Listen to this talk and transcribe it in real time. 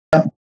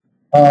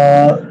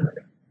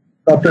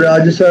Dr.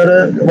 Raju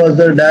sir was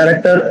the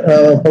director,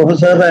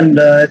 professor and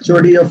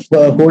HOD of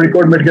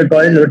Kozhikode Medical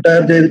College,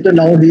 retired.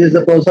 Now he is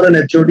the professor and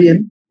HOD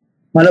in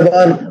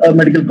Malabar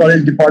Medical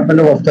College Department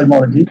of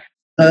Ophthalmology.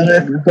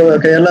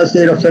 Kerala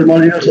State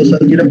Ophthalmology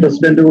Society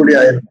President.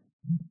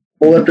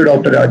 Over to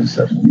Dr. Raju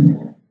sir.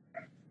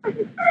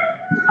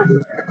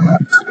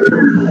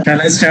 Can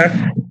I start?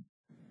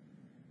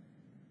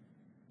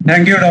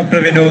 Thank you,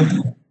 Dr.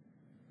 Vinod.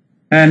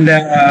 And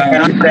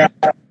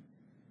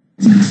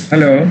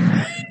hello,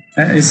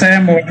 is I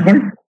am audible?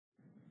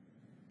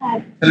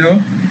 Hello?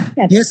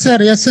 Yes,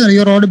 sir,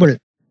 you're audible.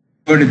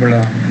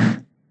 Audible.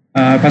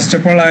 First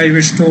of all, I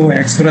wish to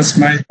express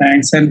my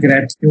thanks and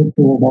gratitude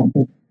to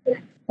Dr.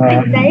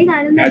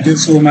 Raju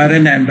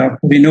Sumaran and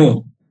Dr.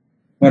 Vinod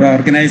for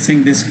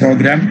organizing this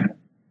program.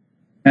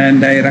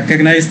 And I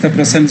recognize the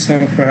presence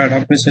of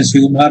Dr.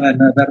 Shashimar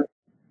and other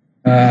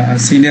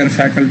senior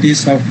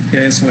faculties of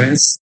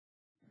KSOS.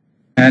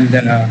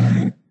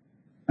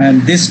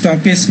 And this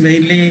talk is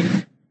mainly,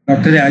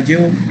 Dr.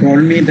 Raju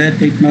told me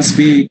that it must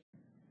be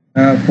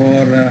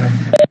for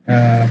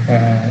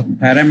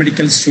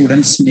paramedical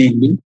students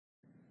mainly.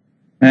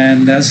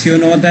 And as you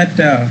know that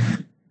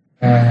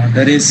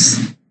there is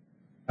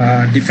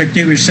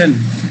defective vision.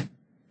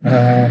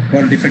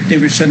 For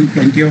defective vision,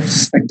 plenty of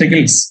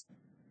spectacles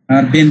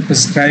are being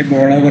prescribed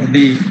all over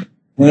the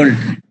world,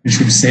 we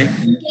should say.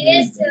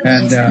 Yes,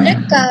 and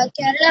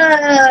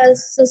Kerala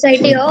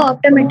Society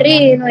of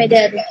Optometry,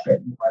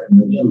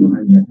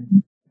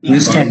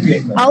 this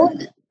topic.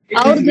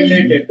 Our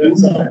related.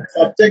 The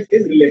subject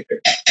is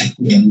related.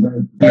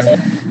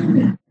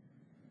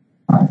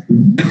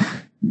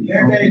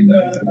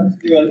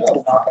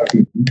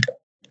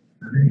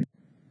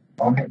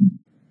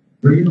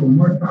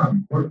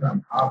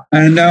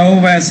 And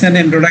now, as an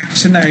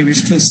introduction, I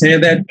wish to say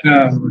that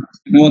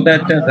you know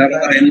that there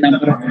are a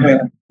number of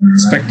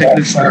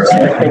spectacle shops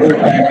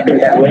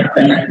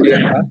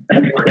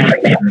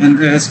and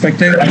the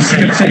spectacle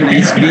prescription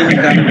is being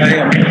done by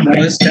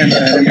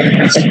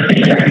ophthalmologist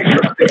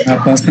and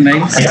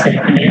personalized.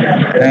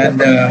 And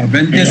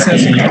when this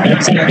has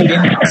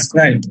been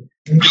prescribed,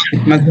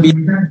 it must be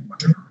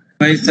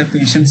otherwise the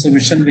patient's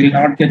vision will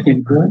not get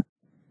improved.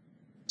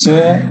 So,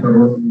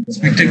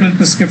 spectacle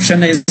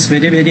prescription is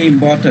very, very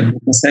important in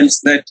the sense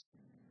that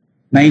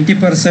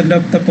 90%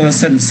 of the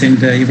persons,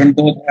 even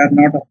though they are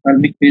not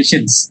ophthalmic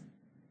patients,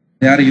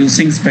 they are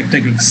using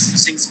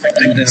spectacles.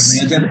 And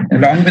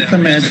along with the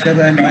major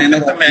and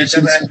minor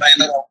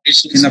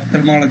operations in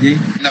ophthalmology,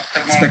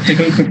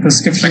 spectacle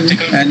prescription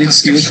and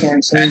its use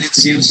also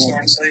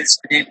is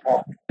very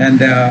important.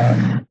 And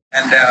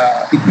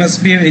it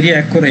must be very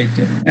accurate.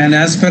 And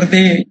as per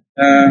the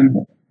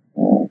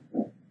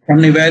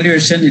on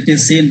evaluation, it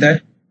is seen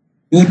that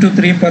 2 to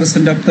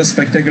 3% of the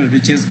spectacle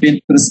which has been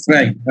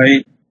prescribed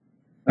by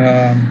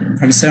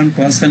concerned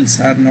persons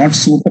are not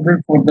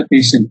suitable for the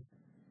patient,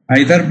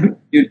 either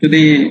due to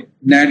the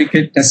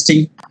inadequate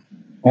testing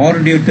or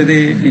due to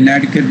the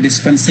inadequate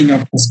dispensing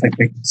of the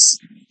spectacles.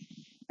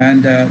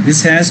 And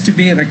this has to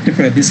be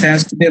rectified, this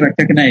has to be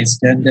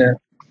recognized, and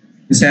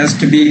this has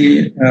to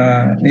be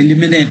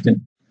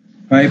eliminated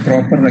by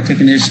proper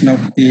recognition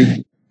of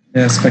the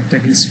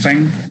spectacle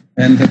strength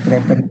and the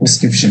proper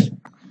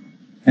prescription.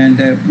 And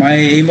my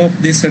aim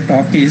of this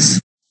talk is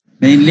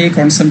mainly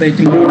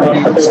concentrating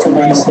on the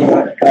students who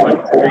are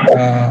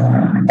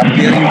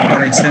appearing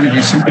for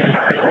examination,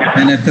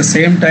 and at the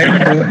same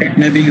time it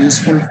may be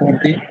useful for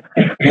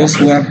those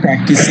who are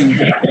practicing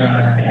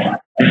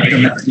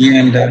optometry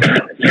and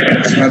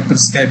who are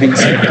prescribing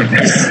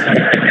spectacles.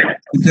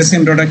 With this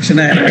introduction,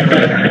 I am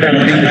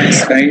putting my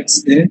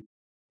slides there.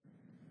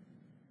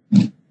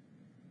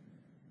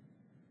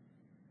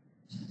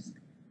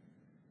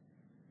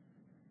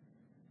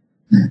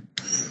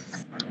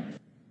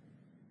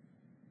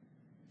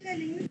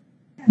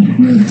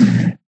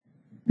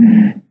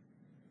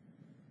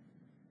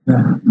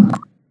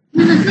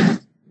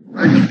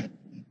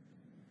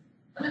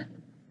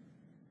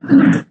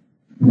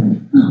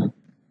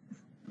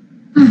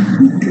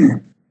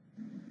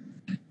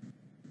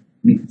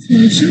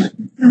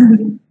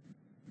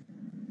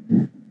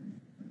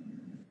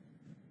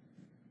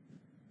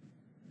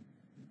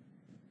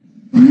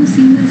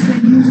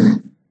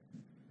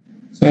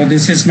 So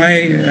this is my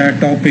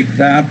topic,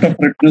 the art of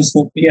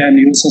retinoscopy and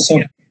uses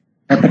of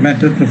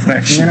automated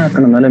refraction.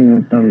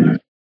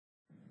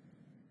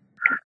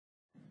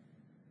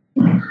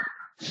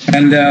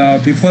 And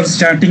before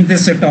starting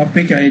this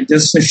topic, I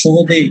just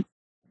show the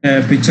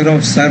picture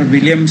of Sir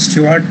William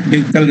Stuart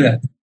Binkelder,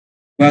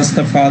 who was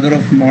the father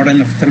of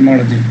modern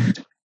ophthalmology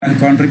and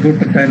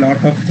contributed a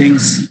lot of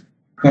things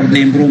for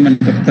the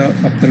improvement of the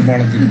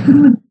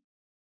ophthalmology.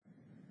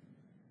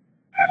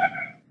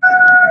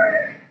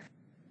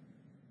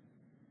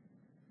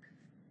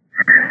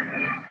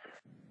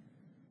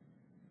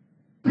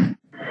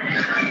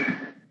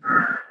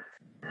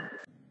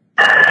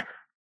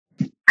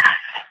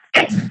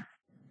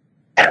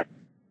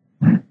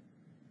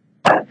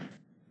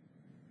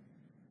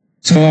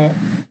 So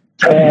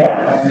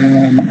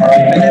when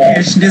a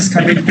patient is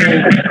coming to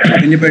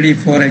anybody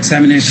for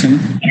examination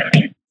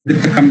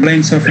with the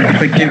complaints of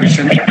defective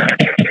vision,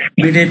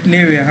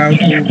 immediately we have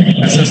to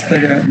assess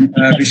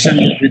the vision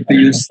with the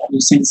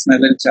using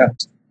Snellen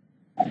chart.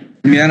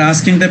 We are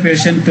asking the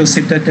patient to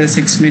sit at a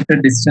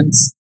 6-meter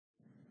distance,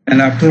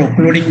 and after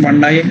occluding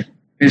one eye,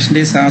 patient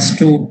is asked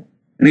to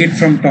read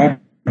from top.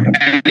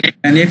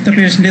 And if the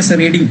patient is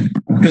reading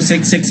up to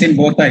 6 in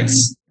both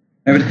eyes,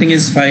 everything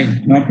is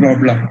fine, no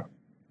problem.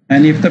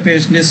 And if the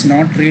patient is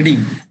not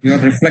reading, your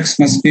reflex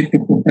must be to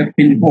put a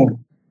pinhole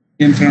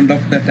in front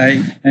of that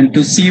eye and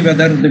to see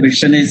whether the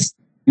vision is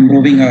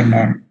improving or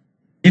not.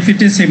 If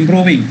it is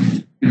improving,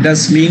 it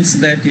does means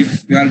that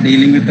if you are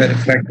dealing with a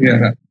refractive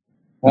error.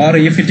 Or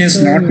if it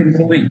is not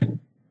improving,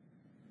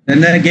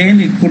 then again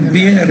it could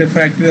be a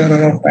refractive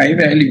error of high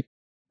value,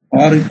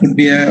 or it could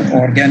be an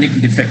organic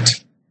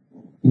defect.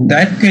 In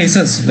that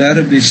cases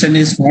where vision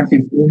is not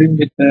improving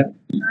with the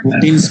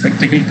routine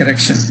spectacle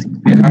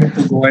correction, we have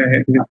to go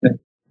ahead with the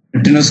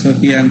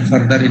retinoscopy and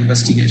further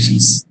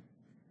investigations.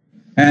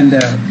 And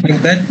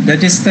that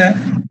is the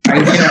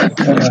idea of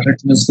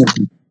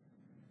retinoscopy.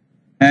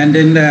 And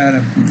in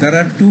there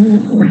are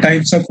two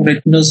types of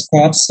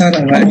retinoscopes are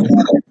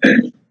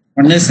available.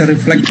 One is a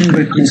reflecting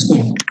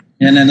retinoscope,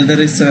 and another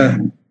is a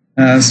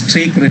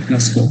streak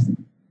retinoscope.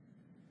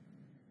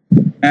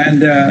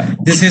 And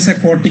this is a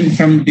quoting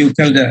from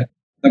Ducalder.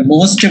 The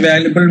most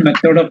valuable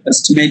method of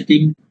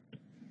estimating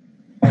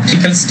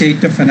optical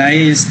state of an eye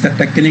is the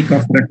technique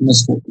of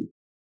retinoscopy.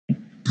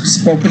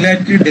 Its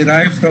popularity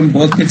derived from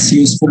both its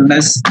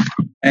usefulness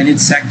and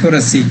its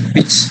accuracy,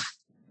 which,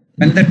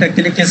 when the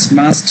technique is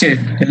mastered,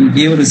 can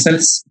give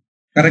results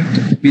correct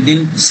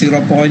within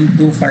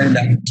 0.25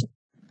 diopter.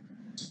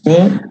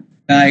 So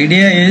the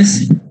idea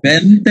is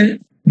when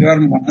you are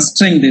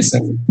mastering this,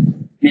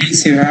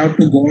 means you have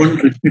to go on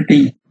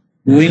repeating,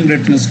 doing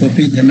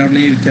retinoscopy, then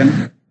only you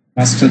can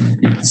master the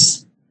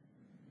things.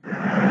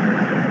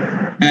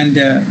 And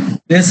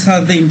these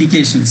are the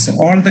indications.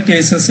 All the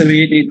cases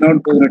we did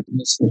not do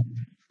retinoscopy.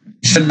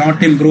 Vision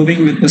not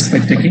improving with the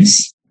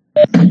spectacles.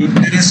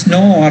 There is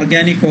no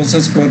organic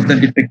causes for the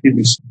defective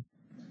vision.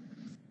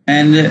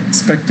 And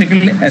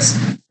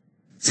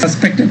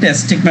suspected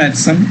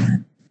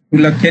astigmatism to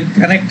locate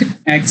correct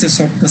axis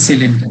of the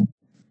cylinder.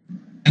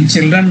 And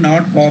children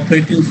not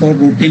cooperating for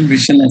routine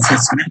vision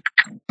assessment.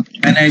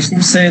 And I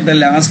should say the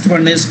last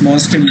one is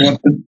most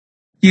important.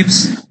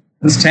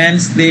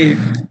 Stands the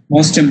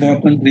most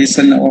important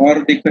reason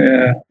or the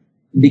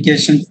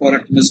indication for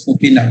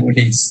retinoscopy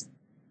nowadays.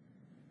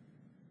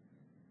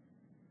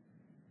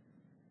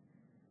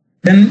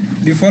 Then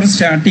before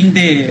starting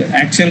the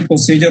actual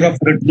procedure of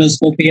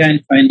retinoscopy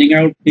and finding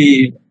out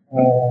the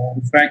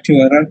refractive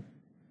error,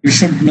 you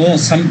should know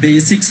some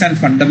basics and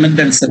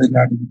fundamentals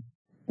regarding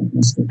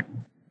retinoscopy.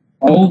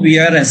 How we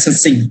are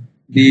assessing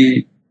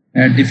the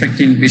defect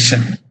in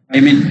vision. I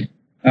mean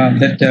how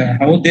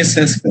this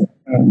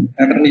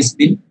error is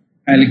being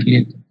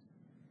calculated.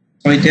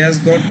 So it has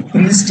got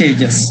 3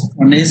 stages.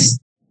 One is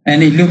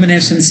an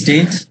illumination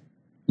stage,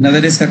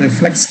 another is a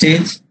reflex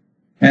stage,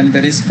 and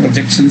there is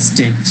projection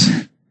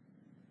stage.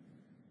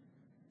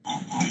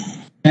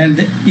 And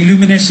the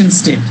illumination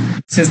stage,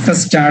 this is the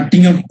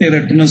starting of the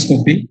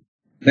retinoscopy.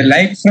 The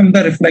light from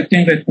the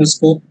reflecting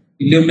retinoscope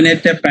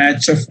illuminates a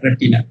patch of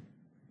retina.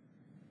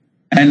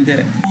 And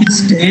each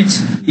stage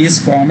is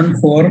common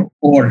for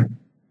all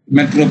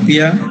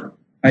metropia,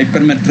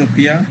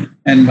 hypermetropia,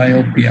 and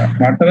myopia.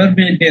 Whatever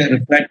may be a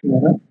refractive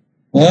error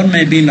or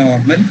may be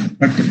normal,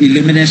 but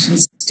illumination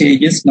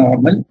stage is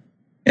normal.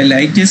 A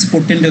light is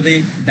put into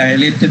the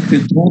dilated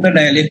through the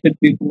dilated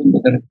pupil into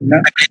the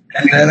retina,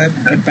 and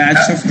there a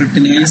patch of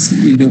retina is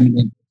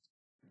illuminated.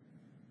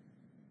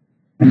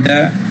 And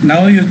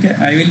now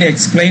I will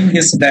explain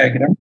this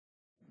diagram.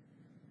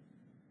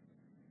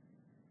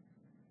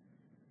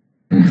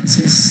 This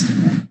is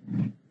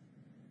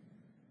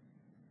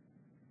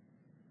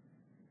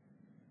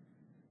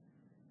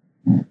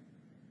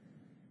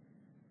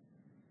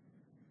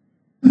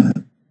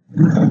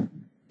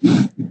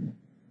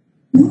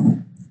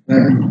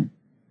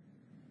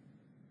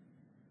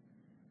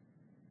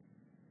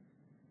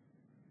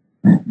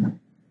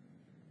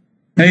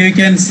now you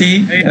can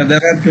see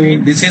there are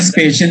two. This is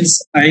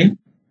patient's eye.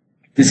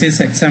 This is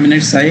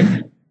examiner's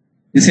eye.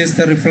 This is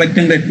the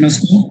reflecting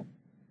retinoscope.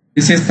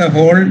 This is the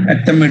hole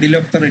at the middle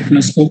of the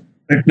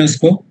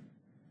retinoscope.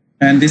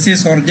 And this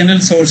is original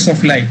source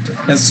of light,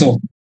 SO.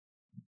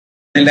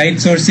 The light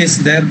source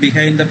is there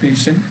behind the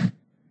patient.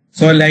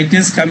 So light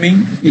is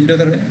coming into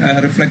the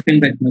reflecting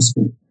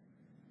retinoscope.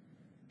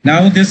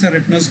 Now this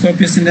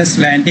retinoscope is in a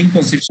slanting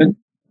position,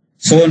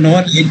 so no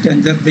light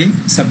enters the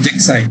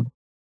subject's eye.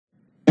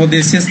 So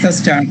this is the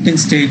starting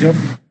stage of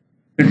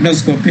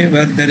retinoscopy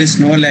where there is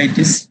no light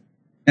is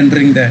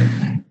entering there.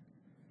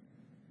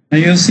 Now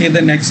you see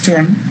the next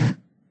one.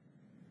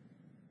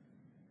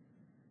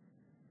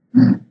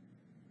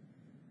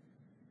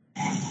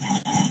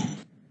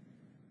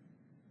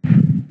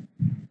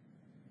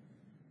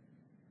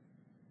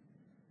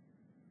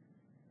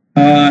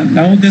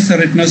 Now this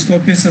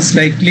retinoscope is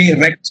slightly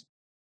erect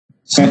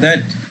so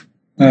that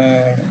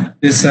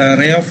this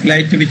ray of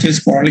light which is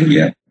falling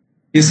here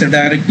is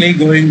directly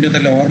going to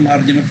the lower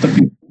margin of the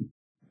pupil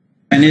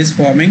and is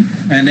forming,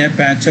 and a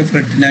patch of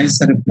retina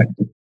is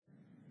reflected.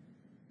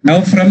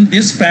 Now from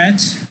this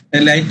patch,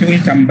 the light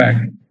will come back.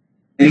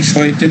 I will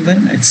show it in the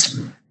next.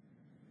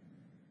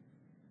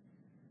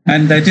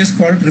 And that is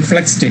called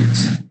reflex stage.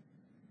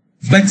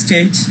 Reflex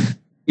stage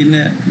in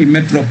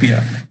emmetropia.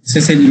 This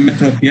is in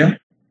emmetropia.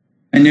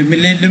 An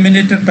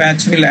illuminated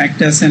patch will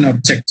act as an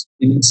object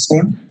in its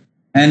own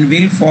and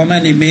will form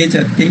an image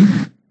at the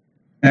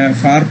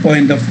far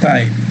point of the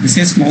eye. This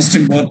is most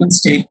important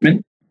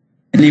statement.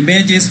 An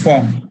image is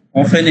formed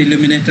of an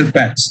illuminated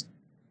patch,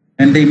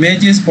 and the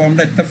image is formed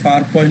at the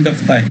far point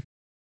of the eye.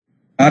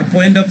 Far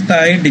point of the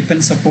eye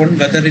depends upon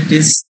whether it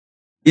is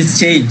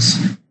change,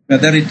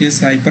 whether it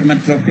is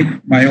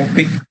hypermetropic,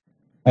 myopic,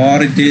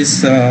 or it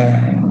is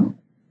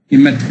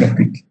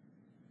emmetropic.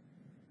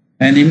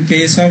 And in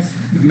case of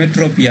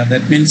emmetropia,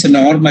 that means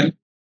normal,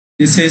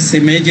 this is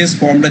image is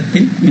formed at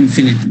the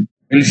infinity.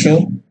 We'll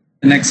show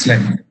the next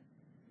slide.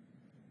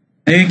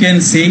 Now you can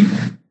see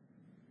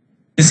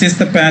this is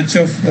the patch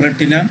of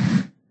retina,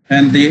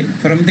 and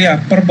from the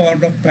upper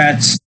border of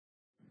patch,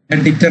 a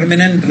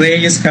determinant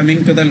ray is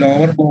coming to the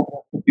lower border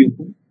of the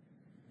pupil,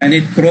 and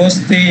it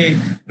crosses the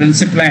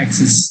principal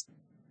axis,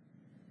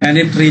 and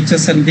it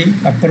reaches in the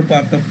upper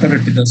part of the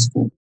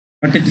retinoscope.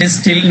 But it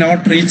is still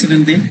not reached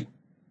in the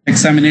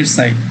examiner's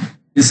side.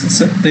 This is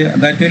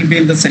that will be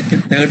in the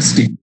third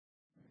stage.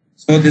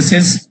 So this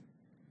is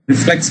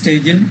reflex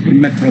stage in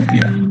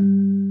emmetropia.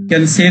 You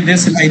can see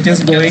this light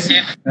is going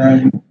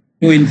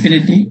to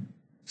infinity.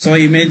 So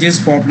image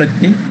is formed at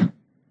the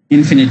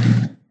infinity.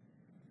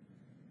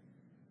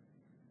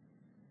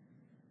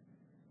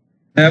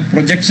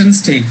 Projection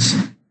stage.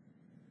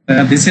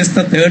 This is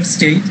the third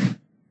stage.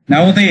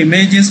 Now the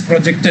image is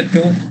projected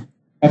to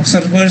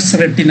observer's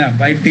retina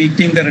by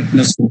tilting the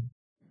retinoscope.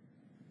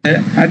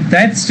 At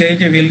that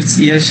stage, you will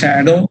see a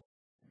shadow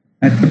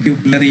at the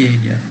pupillary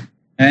area,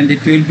 and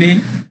it will be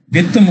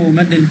with the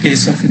movement in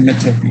case of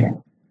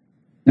emmetropia.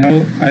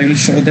 Now I will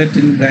show that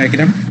in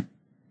diagram.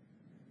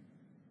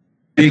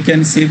 You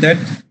can see that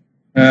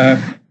a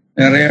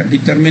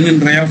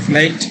determinant ray of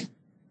light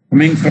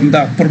coming from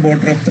the upper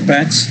border of the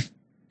patch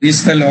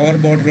reaches the lower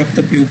border of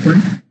the pupil,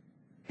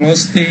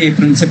 cross the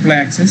principal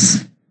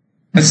axis,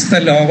 touch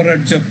the lower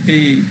edge of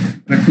the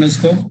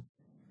retinoscope,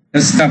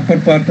 touch the upper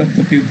part of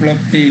the pupil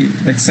of the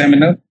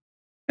examiner,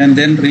 and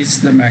then reach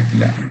the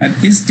macula.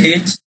 At this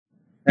stage,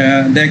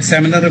 the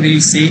examiner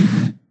will see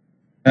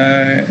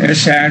a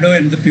shadow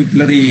in the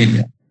pupillary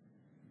area.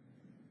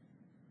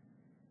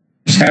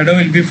 Shadow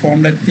will be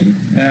formed at the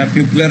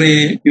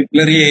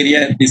pupillary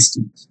area at this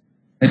stage.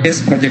 That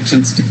is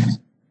projection stage.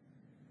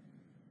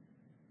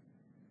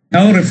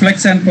 Now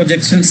reflex and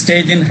projection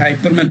stage in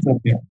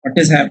hypermetropia. What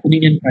is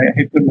happening in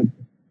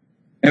hypermetropia?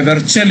 A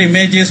virtual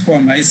image is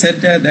formed. I said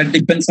that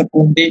depends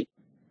upon the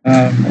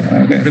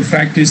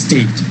refractive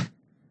stage.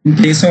 In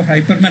case of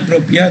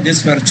hypermetropia,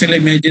 this virtual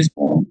image is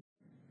formed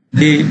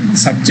the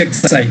subject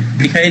side,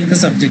 behind the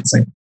subject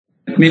side.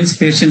 That means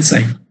patient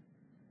side.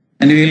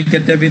 And we will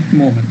get a bit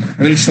moment.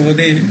 I will show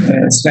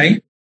the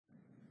slide.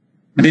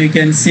 You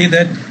can see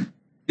that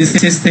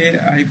this is the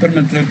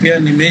hypermetropia,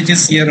 and image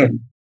is here only.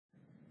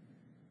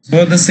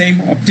 So the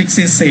same optics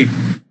is same.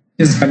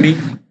 It is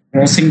coming,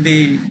 crossing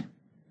the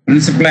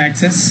principal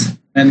axis,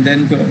 and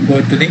then go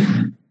to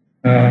the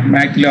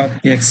macula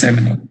of the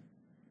examiner.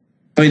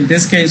 So in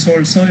this case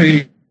also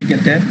we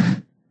get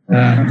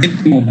a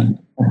bit movement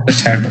of the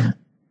shadow.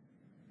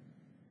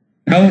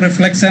 Now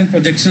reflex and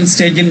projection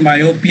stage in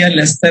myopia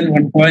less than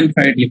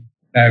 1.5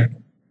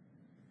 diopter.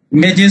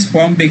 Image is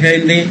formed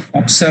behind the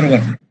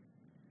observer.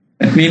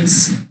 That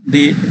means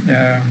the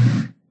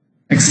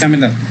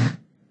examiner.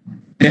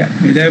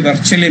 The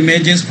virtual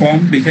image is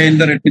formed behind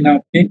the retina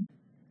of the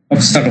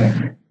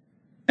observer.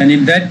 And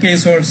in that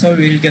case also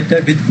we will get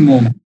a width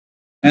movement.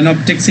 And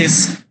optics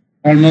is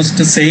almost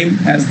the same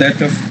as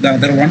that of the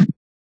other one.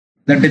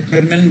 The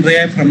determinant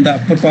ray from the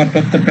upper part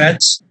of the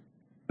patch,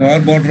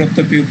 lower border of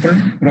the pupil,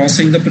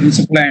 crossing the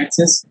principal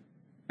axis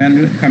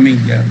and coming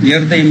here.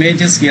 Here the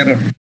image is here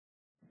only.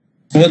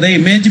 So the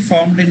image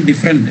formed in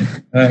different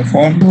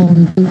form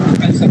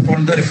depends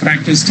upon the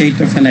refractive state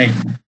of an eye.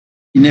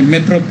 In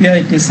emmetropia,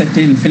 it is at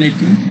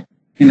infinity.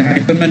 In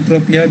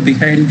hypermetropia,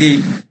 behind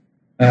the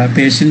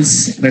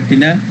patient's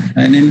retina,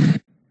 and in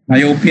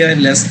myopia,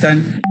 less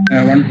than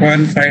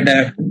 1.5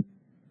 diopter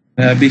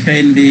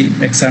behind the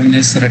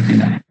examiner's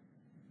retina.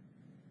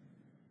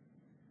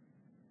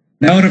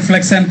 Now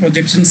reflex and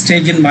projection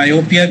stage in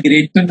myopia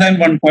greater than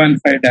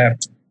 1.5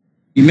 diopter.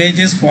 Image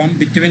is formed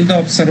between the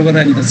observer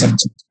and the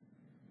subject.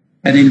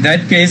 And in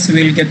that case,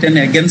 we will get an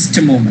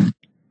against movement.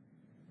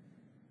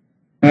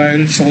 I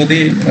will show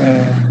the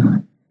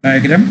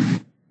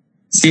diagram.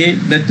 See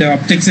that the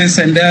optics is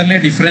entirely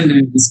different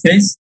in this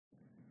case.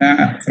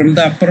 From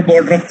the upper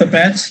border of the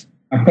patch,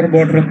 upper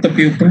border of the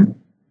pupil,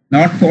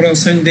 not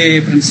crossing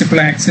the principal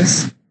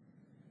axis,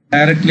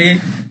 directly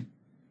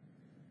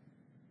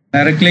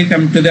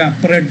come to the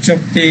upper edge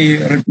of the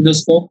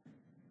retinoscope,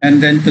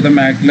 and then to the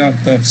macula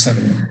of the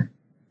observer.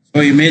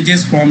 So image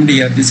is formed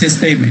here. This is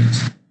the image.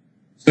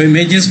 So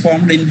image is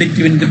formed in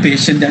between the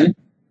patient and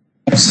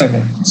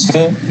observer.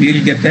 So we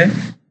will get a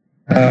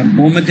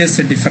movement is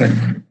different.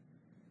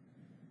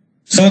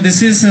 So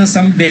this is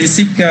some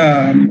basic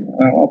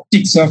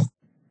optics of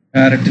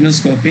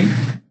retinoscopy.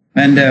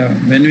 And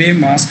when we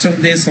master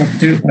this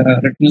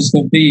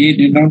retinoscopy, we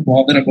do not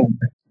bother about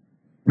that.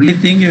 Only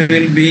thing you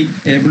will be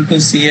able to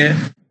see a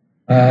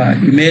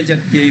image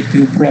at the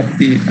pupil of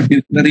the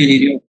pupillary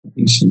area of the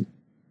patient.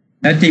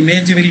 That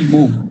image will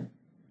move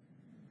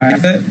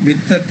either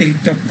with the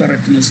tilt of the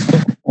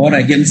retinoscope or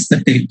against the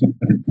tilt of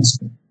the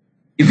retinoscope.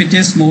 If it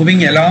is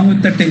moving along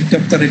with the tilt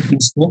of the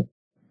retinoscope,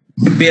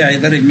 it could be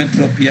either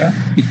emmetropia,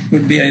 it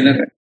could be either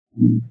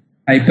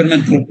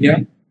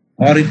hypermetropia,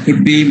 or it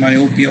could be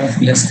myopia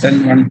of less than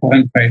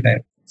 1.5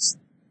 diopters.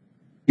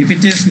 If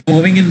it is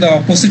moving in the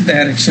opposite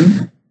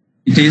direction,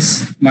 it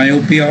is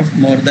myopia of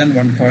more than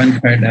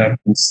 1.5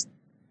 diopters.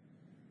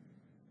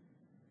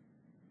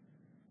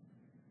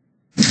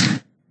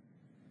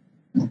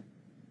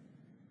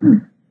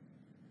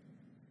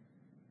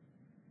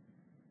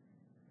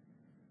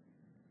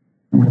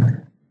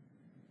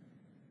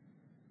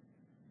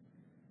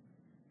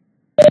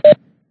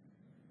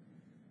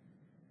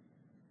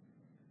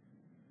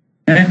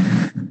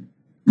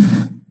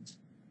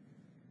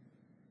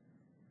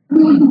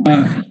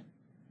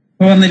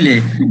 വന്നില്ലേ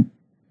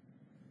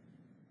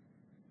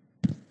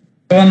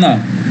വന്നോ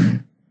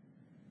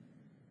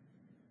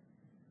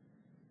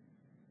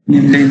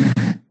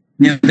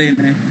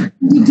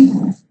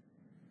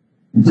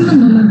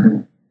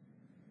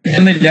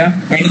കാണുന്നില്ല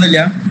കാണുന്നില്ല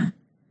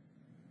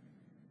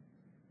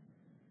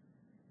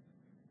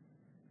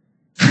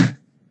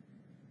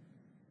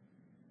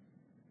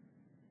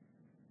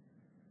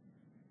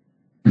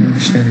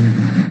ശരി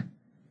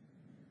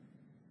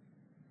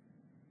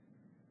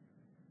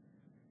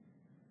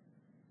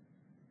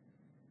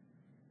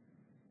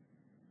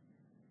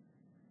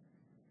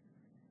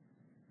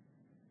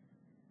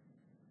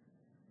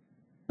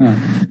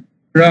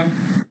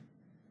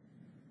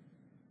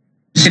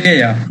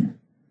ശരിയാ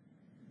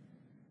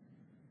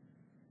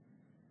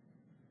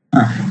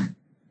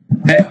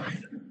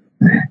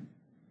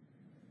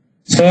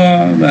So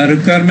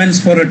requirements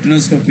for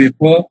retinoscopy.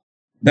 For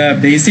the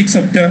basics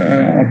of the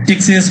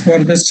optics is for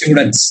the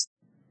students,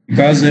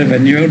 because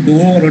when you do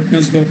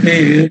retinoscopy,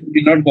 you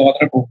do not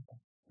bother about it.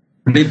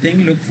 Only thing,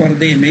 look for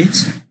the image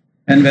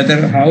and whether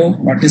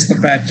what is the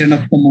pattern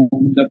of the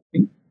movement of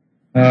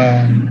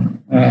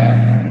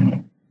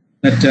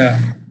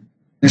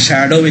the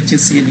shadow which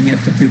is seen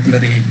at the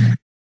pupillary area.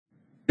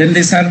 Then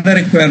these are the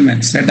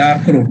requirements. A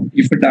dark room.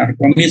 If a dark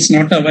room is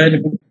not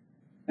available,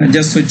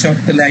 just switch off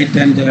the light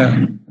and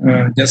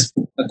just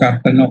put the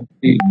curtain of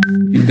the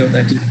window.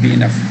 That will be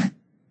enough.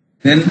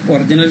 Then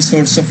original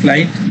source of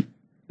light.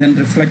 Then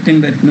reflecting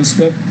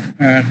retinoscope,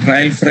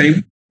 trial frame,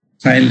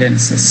 trial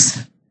lenses.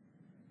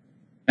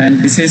 And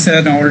this is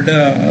an old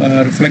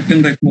reflecting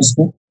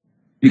retinoscope.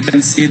 You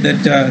can see that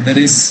there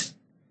is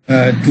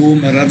two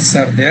mirrors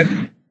are there,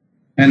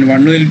 and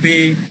one will be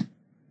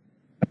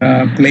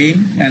plane,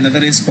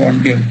 another is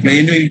convex.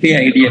 Plane will be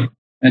ideal,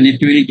 and it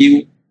will give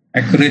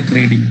accurate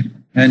reading.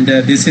 And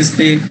this is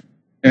the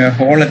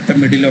hole at the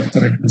middle of the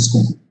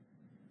retinoscope.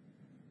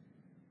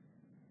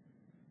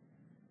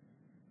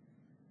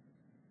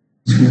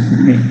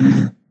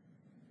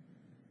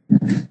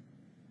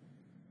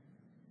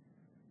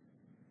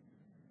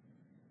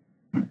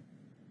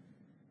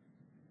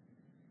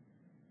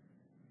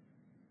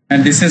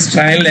 And this is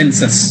trial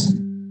lenses.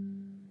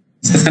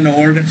 This is an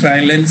old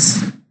trial lens.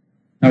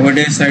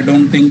 Nowadays, I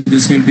don't think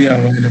this will be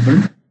available.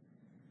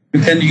 You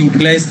can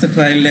utilize the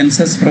trial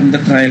lenses from the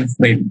trial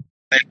frame.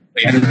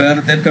 And where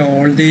that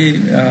all the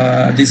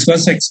this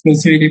was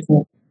exclusively for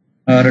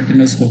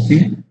retinoscopy,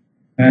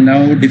 and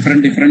now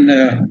different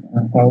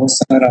powers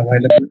are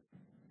available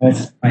of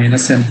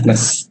minus and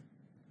plus.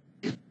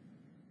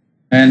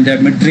 And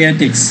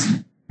mydriatics,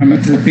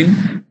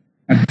 atropine.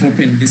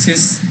 This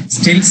is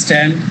still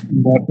stand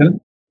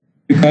important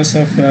because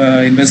of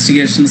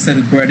investigations are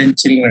required in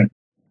children.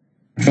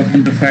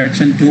 Atropine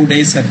refraction, 2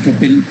 days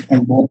atropine on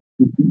both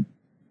pupil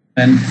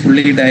and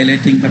fully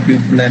dilating the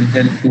pupil, and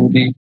then 2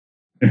 day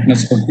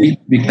retinoscopy.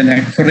 We can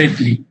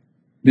accurately,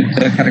 with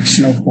the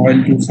correction of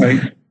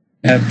 0.25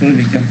 April,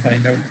 we can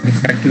find out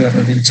refractive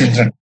error in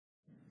children,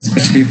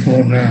 especially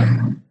for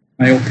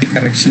myopia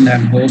correction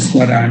and those who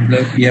are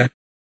amblyopia,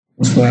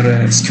 those who are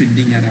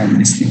squinting and all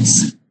these things.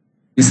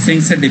 These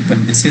things are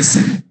different. This is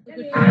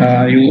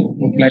you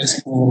applies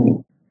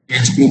for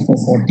age group of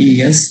 40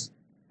 years,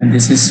 and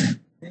this is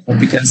what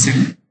we can see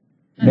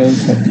above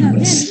 40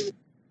 years.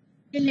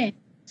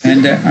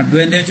 And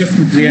advantage of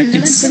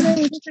mydriatics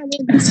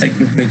and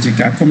cycloplegic.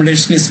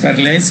 Accommodation is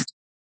paralyzed,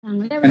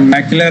 and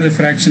macular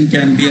refraction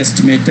can be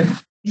estimated.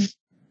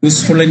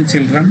 Useful in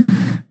children,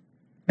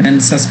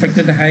 and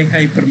suspected high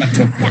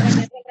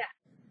hypermetropia.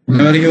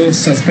 Whenever you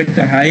suspect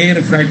a high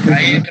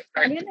refractive,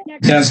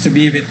 it has to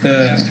be with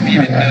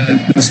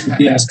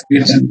retinoscopy, has to be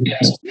done with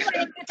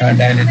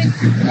dilated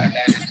pupil.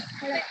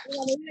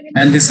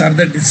 And these are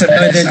the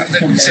disadvantages of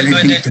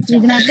dilating.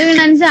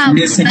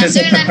 This is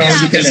a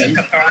pathological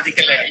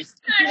eye.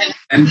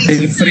 And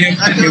periphery of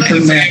the pupil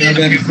may have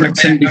a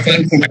reflection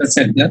different from the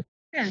center.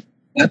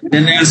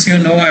 Then, as you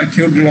know,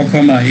 acute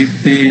glaucoma,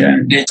 if the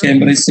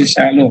chamber is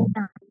shallow,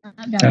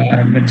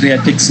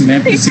 mydriatics may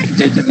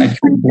precipitate an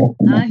acute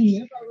glaucoma.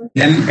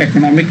 Then,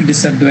 economic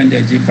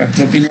disadvantage. If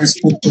atropine is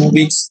for 2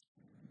 weeks,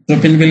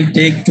 atropine will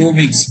take 2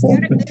 weeks for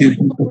the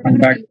pupil to come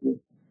back to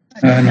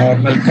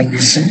normal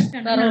condition.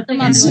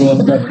 And so,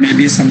 that may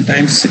be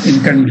sometimes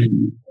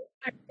inconvenient.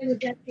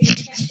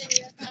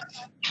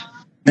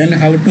 Then,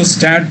 how to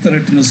start the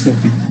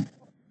retinoscopy?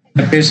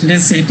 The patient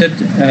is seated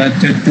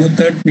to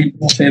 2/3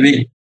 meters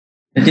away.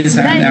 That is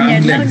an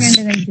arm length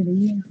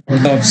for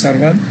the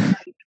observer.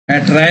 A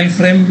trial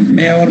frame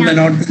may or may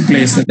not be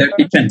placed. That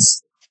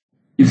depends.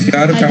 If you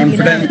are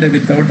confident that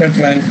without a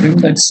trial frame,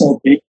 that's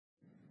okay.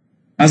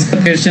 Ask the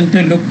patient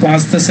to look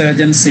past the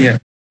surgeon's ear,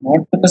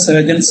 not to the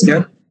surgeon's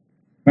ear,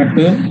 but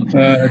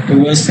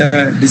towards a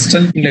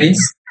distant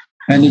place,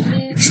 and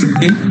it should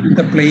be in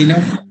the plane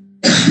of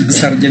the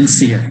surgeon's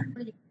ear.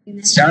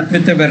 Start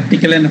with the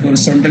vertical and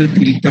horizontal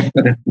tilt of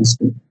the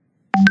retinoscope.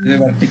 The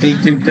vertical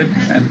tilted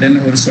and then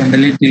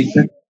horizontally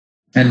tilted,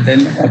 and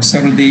then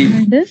observe the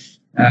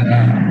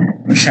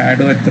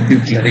shadow at the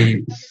pupillary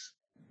area.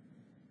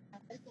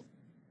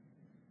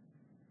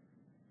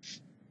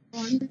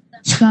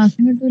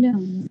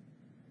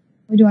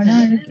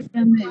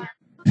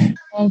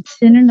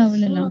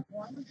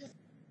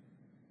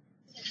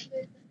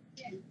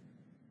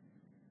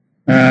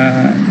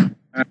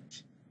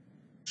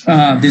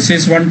 This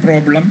is one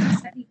problem.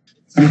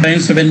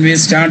 Sometimes when we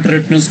start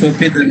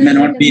retinoscopy, there may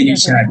not be any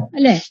shadow.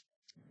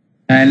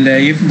 And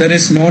if there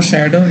is no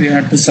shadow, we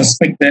have to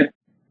suspect that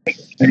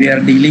we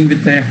are dealing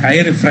with a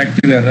high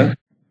refractive error,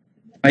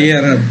 high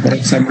error, for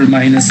example,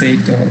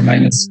 -8 or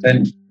 -10.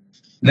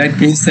 In that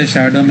case, the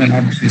shadow may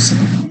not be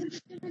visible.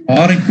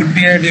 Or it could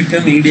be due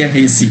to media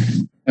hazy,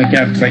 a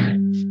cataract,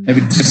 a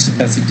vitreous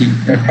opacity,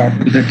 a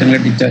total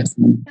retinal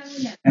detachment.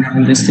 And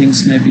all these things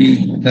may be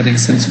the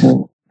reasons for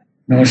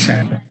no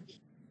shadow.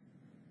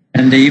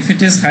 And if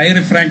it is high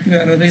refractive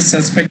error is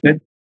suspected,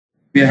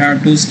 we have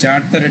to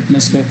start the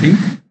retinoscopy,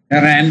 a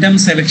random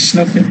selection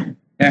of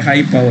a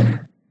high power,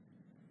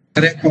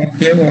 either a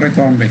concave or a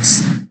convex,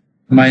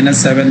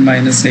 -7,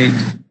 -8,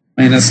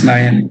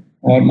 -9,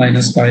 or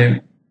 -5.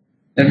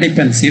 That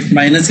depends. If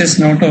minus is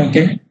not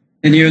okay,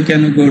 then you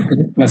can go to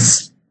the plus.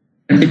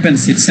 It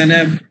depends. It's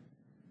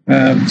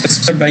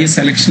just by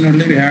selection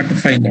only we have to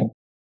find out.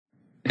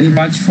 And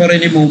watch for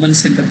any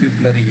movements in the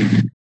pupillary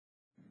area.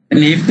 And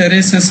if there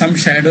is some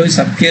shadow is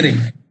appearing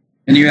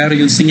and you are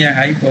using a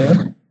high power,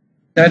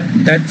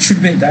 that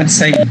should be that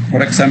sign.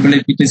 For example,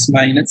 if it is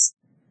minus,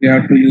 you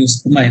have to use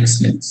the minus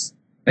lens.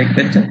 Like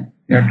that,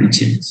 you have to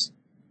change.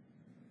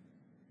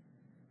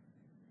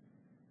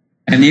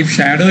 And if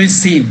shadow is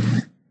seen,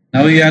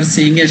 now you are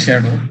seeing a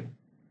shadow,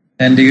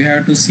 and you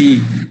have to see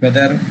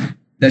whether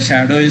the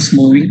shadow is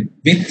moving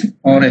with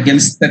or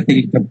against the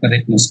tilt of the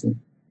retinoscope.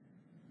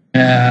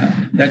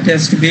 That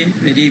has to be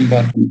very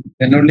important.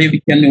 Then only we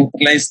can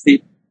neutralize the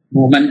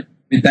movement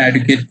with the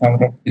adequate power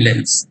of the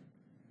lens.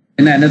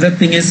 And another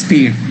thing is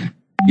speed.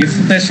 If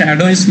the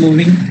shadow is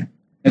moving,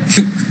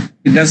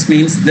 it just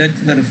means that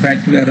the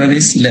refractive error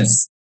is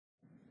less.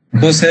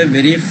 Because a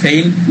very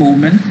faint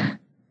movement,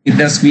 it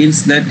just means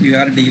that you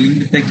are dealing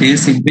with a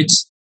case in which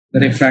the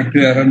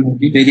refractive error will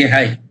be very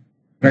high.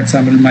 For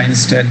example,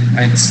 -10,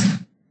 -12,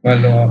 or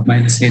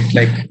 -8,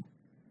 like.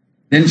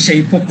 Then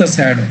shape of the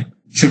shadow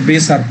should be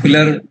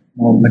circular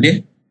normally.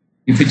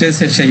 If it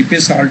is a shape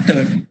is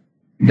altered,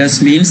 it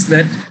just means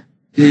that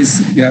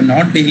you are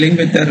not dealing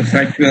with a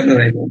refractive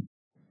error alone,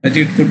 but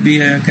it could be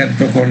a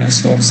keratoconus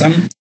or some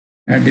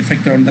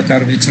defect on the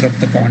curvature of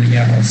the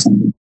cornea or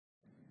something.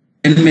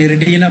 And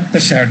meridian of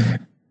the shadow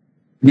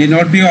may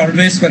not be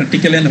always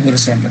vertical and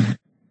horizontal.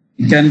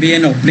 It can be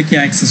an oblique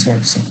axis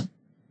also.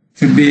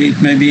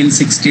 It may be in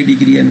 60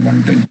 degree and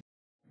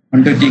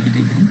 120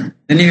 degree.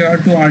 Then you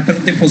have to alter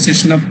the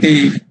position of the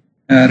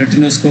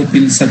retinoscope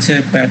in such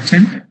a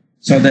pattern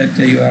so that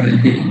you are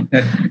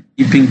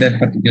keeping that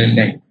particular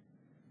line.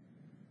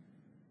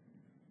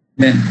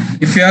 Then,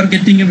 if you are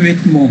getting a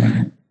width movement,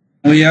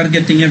 now you are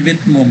getting a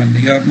width movement,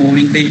 you are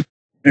moving the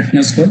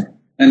retinoscope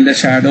and the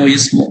shadow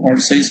is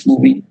also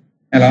moving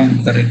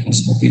along the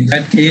retinoscope. In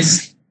that case,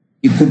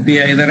 it could be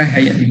either a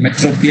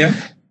metropia,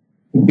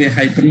 could be a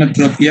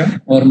hypermetropia,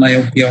 or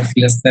myopia of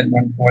less than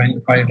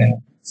 1.5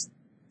 diopters.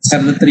 These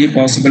are the three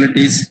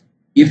possibilities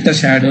if the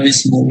shadow is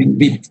moving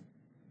with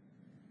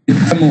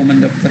the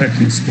movement of the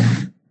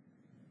retinoscope.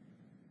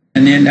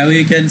 And then now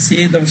you can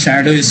see the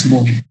shadow is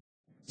moving.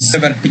 It's a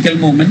vertical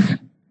movement.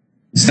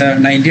 It's a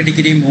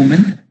 90-degree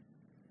movement.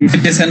 If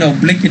it is an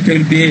oblique, it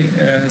will be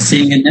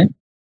seeing in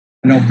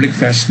an oblique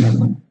fashion.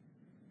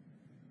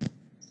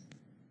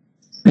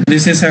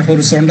 This is a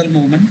horizontal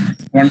movement.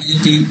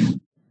 180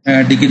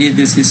 degree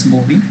this is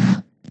moving.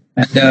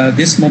 And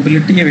this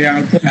mobility we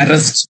have to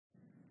arrest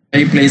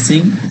by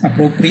placing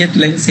appropriate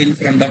lens in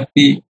front of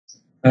the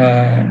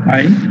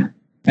eye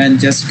and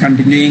just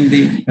continuing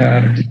the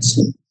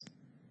retinoscopy.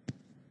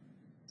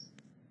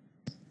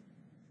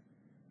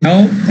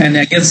 Now an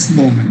against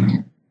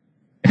movement.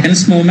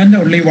 Against movement,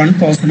 only one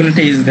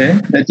possibility is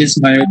there, that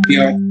is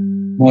myopia of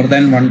more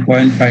than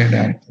 1.5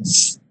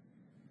 diopters.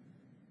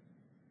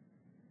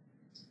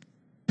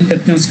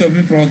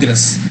 Retinoscopy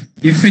progress.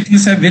 If it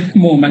is a with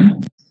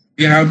movement,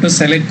 you have to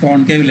select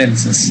concave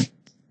lenses.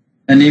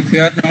 And if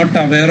you are not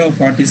aware of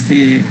what is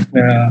the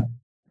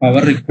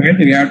power required,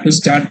 we have to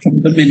start from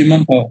the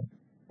minimum power.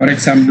 For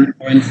example,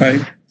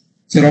 0.5,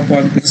 0.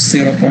 Plus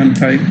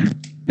 0.5,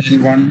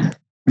 then 1,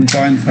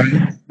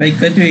 1.5. Like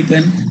that we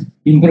can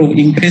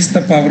increase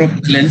the power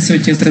of the lens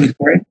which is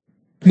required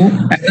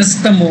to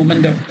arrest the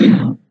movement of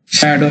the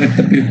shadow at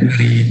the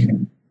pupillary area.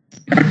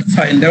 You have to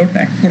find out,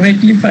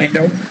 accurately find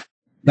out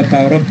the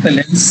power of the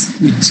lens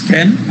which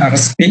can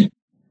arrest the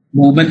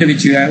movement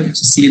which you have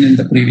seen in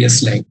the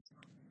previous slide.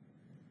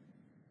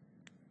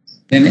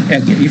 Then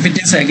if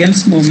it is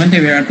against movement,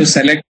 we have to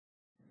select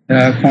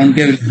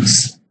concave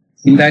lens.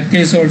 In that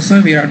case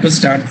also, we have to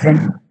start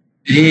from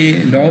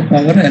very low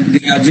power and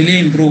gradually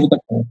improve the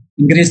power,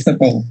 increase the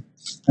power.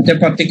 At a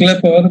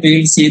particular power, we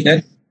will see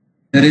that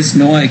there is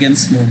no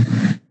against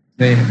movement.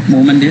 The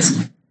movement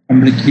is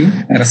completely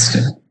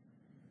arrested.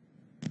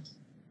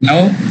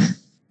 Now,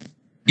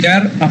 we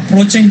are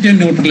approaching to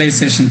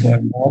neutralization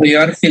point, or we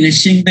are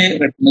finishing the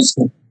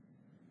retinoscopy.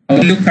 How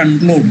will you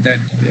conclude that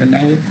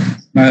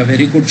now a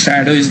very good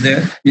shadow is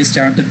there? We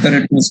started the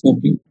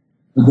retinoscopy,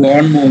 go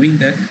on moving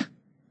that,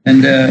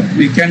 and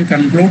we can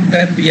conclude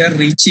that we are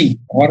reaching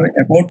or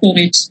about to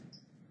reach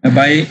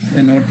by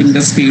noting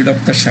the speed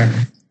of the shadow.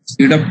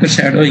 Speed of the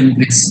shadow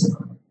increase.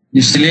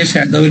 Initially,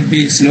 shadow will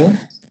be slow,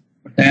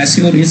 but as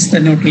you reach the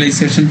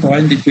neutralization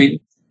point, it will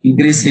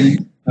increase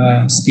in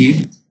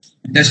speed.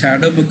 The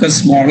shadow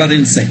becomes smaller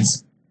in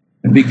size.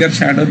 The bigger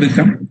shadow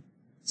becomes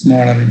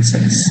smaller in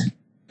size.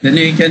 Then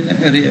you can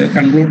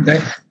conclude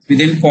that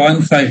within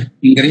 0.5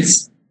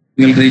 increase,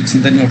 you will reach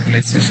the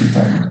neutralization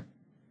point.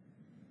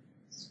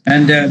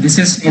 And this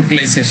is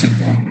neutralization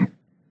point.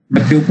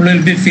 The pupil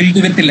will be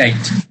filled with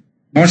light,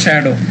 no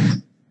shadow.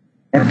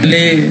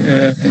 Totally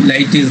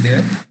light is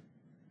there,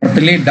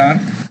 totally dark,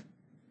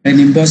 and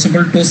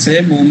impossible to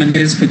say movement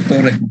is with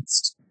or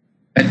against.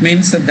 That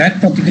means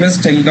that particular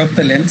strength of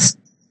the lens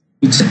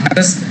which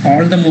arrests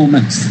all the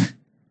movements,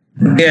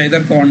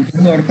 either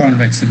concave or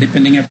convex,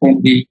 depending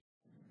upon the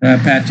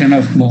pattern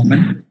of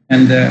movement,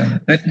 and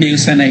that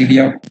gives an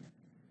idea of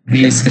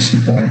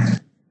realization point.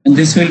 And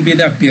this will be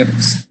the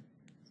appearance.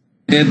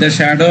 The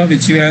shadow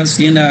which you have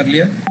seen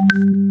earlier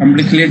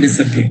completely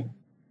disappeared.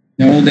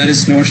 Now there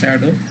is no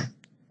shadow.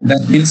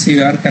 That means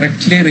you are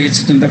correctly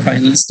reached in the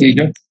final stage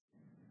of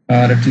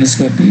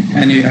retinoscopy,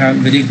 and you have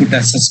very good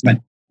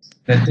assessment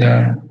that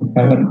the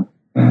power,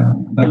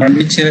 the one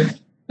which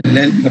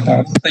the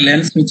power of the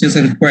lens which is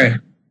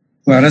required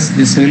for us,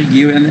 this will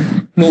give a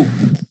clue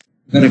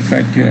the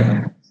refractive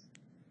error.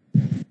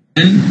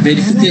 And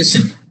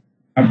verification.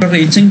 After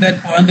reaching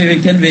that point,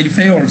 we can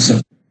verify also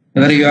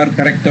whether you are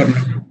correct or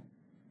not.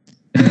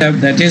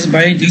 That is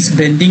by just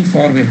bending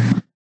forward.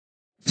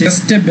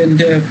 Just a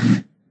bend,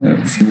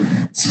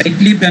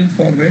 slightly bend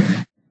forward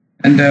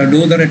and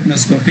do the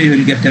retinoscopy, you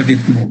will get a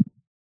with move.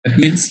 That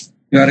means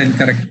you are in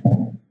correct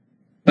point.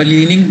 By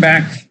leaning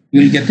back,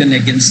 you will get an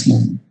against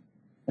move.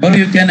 Or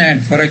you can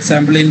add, for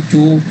example, in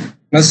 2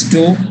 plus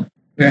 2,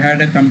 we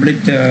had a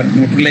complete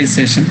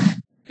neutralization.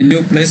 In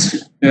you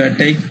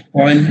take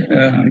plus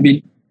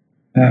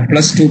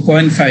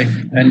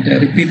 2.5 and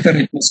repeat the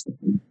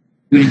retinoscopy,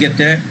 you will get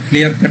a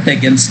clear cut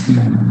against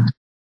movement.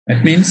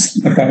 That means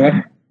the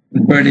power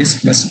required is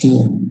plus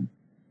 2.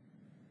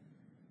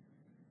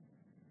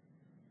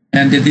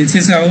 And this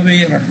is how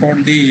we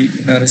record the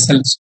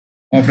results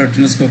of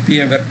retinoscopy: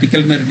 a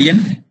vertical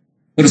meridian,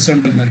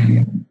 horizontal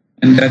meridian.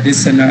 And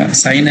this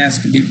sign has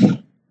to be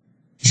put,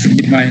 should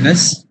be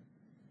minus.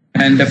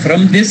 And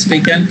from this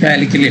we can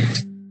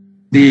calculate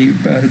the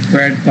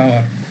required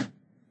power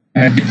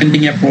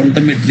depending upon the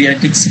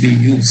metriatics we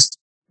used.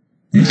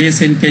 In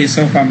case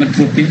of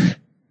ametropine,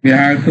 we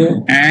have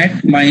to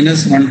add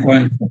minus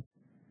 1.4.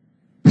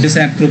 If it is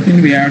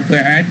atropine, we have to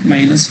add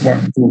minus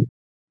 1.2.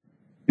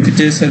 If it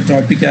is a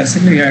tropic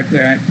acid, we have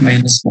to add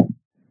minus 1.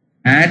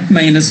 Add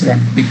minus 1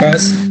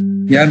 because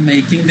we are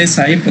making this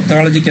eye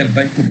pathological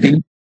by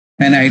putting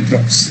an eye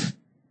drops.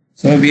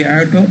 So we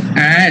have to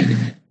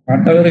add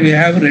whatever we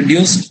have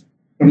reduced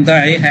from the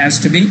eye has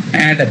to be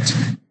added.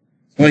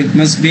 So it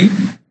must be,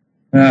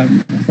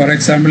 for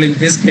example, in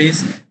this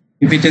case,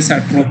 if it is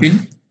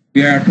atropine,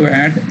 we have to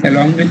add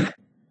along with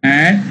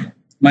add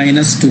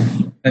minus 2.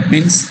 That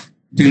means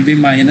it will be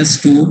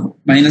minus 2,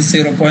 minus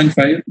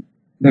 0.5,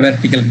 the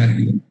vertical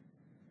meridian.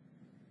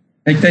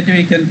 Like that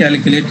we can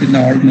calculate in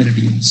all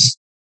meridians.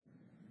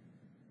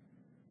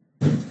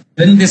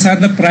 Then these are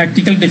the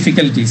practical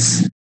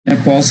difficulties: a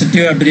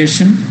positive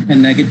aberration, a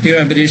negative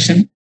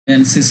aberration,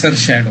 and scissor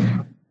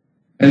shadow.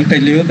 I'll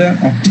tell you the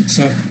optics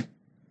of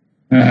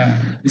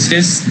this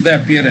is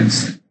the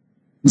appearance.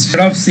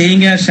 Instead of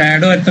seeing a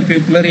shadow at the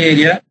pupillary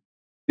area,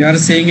 you are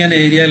seeing an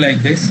area like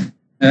this,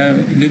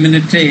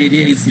 illuminatory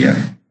area is here.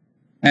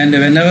 And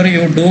whenever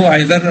you do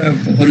either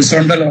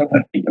horizontal or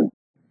vertical,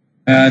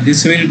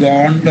 this will go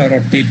on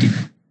rotating.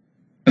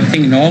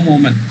 Nothing, no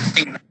movement.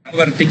 No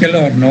vertical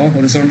or no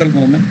horizontal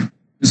movement.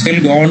 This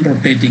will go on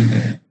rotating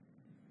there.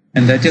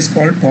 And that is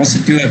called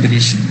positive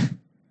aberration.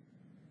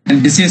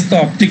 And this is the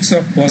optics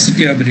of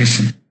positive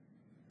aberration.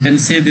 You can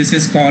see this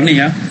is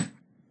cornea,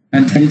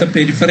 and from the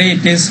periphery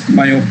it is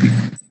myopic.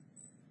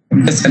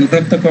 From the center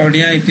of the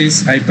cornea it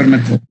is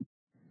hypermetropic.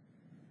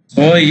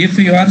 So if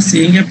you are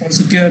seeing a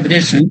positive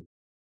aberration,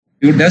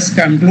 you just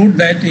conclude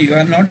that you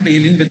are not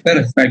dealing with the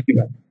refractive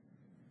error.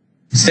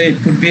 Say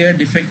it could be a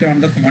defect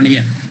on the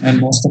cornea, and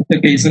most of the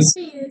cases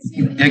it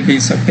could be a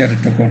case of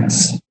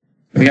keratoconus.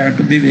 We have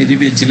to be very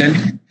vigilant.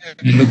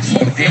 We look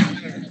for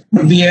it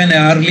could be an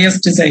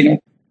earliest sign of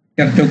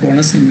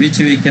keratoconus in which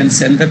we can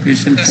send the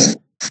patient for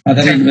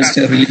other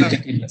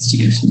related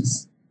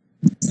investigations.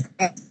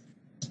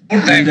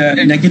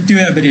 And negative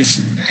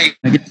aberration.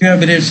 Negative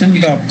aberration,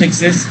 the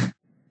optics is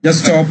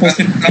just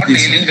opposite to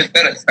this.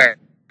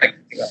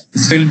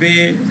 This will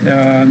be,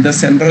 the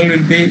central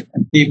will be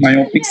at the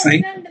myopic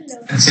side,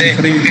 and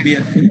periphery will be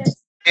at the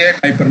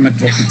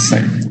hypermetropic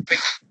side.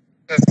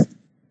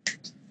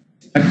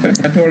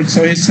 That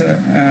also is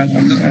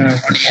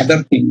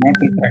other thing, not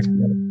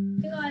refractive.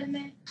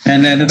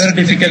 And another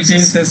difficulty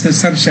is the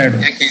scissor shadow.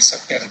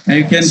 Now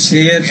you can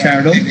see a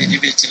shadow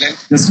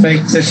just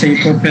like the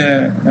shape of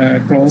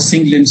a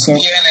closing lens of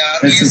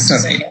a scissor.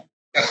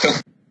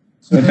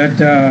 So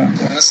that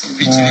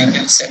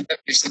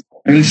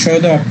I will show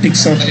the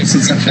optics of the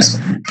scissor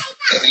shadow.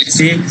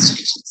 See,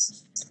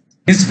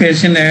 this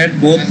patient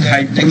had both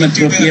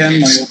hypermetropy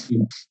and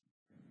myopia.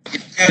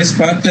 This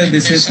part,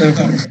 this is a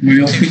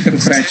myopic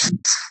refraction,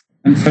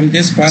 and from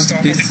this part,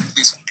 this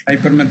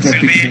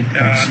hypermetropic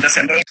refraction.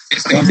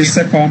 So this is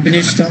a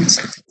combination of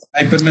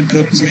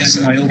hypermetropy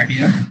and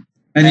myopia,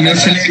 and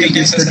usually it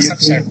is due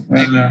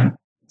to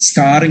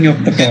scarring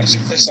of the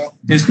cornea.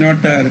 It is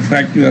not a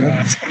refractive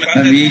error.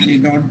 We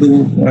need not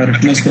do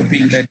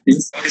retinoscopy in that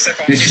case.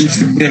 Patient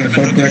should be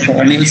referred to a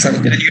corneal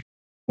surgeon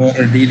for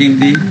dealing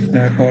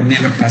the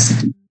corneal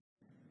opacity.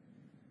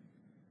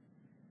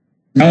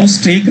 Now,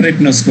 streak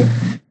retinoscope.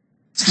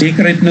 Streak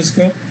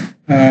retinoscope,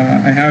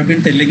 I have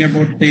been telling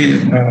about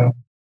the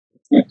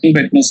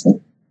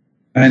retinoscope,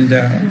 and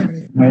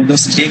now the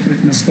streak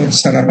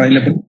retinoscopes are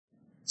available.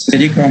 It's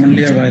very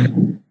commonly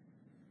available.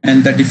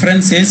 And the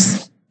difference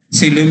is,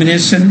 see,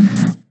 illumination,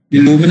 the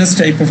luminous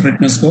type of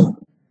retinoscope,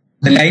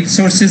 the light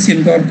source is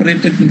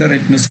incorporated in the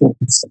retinoscope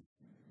itself.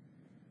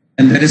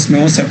 And there is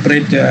no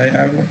separate, I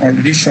have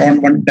already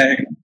shown one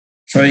diagram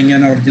showing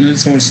an original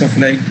source of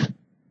light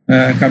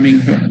coming,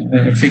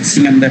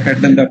 fixing on the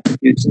head and the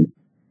application.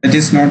 That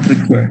is not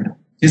required.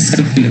 It is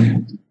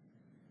self-illuminating.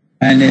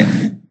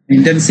 And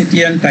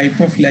intensity and type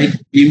of light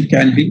beam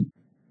can be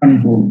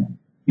controlled.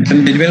 You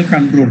can very well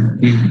control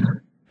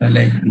the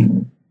light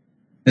beam.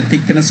 The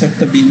thickness of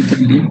the beam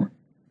can be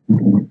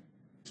controlled.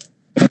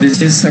 So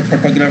this is a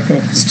photograph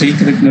of streak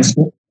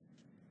retinoscope.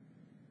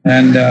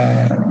 And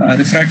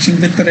refraction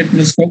with the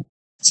retinoscope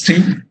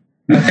streak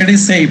method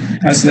is same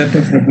as that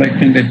of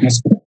reflecting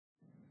retinoscope.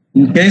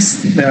 In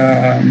case,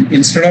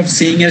 instead of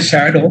seeing a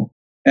shadow,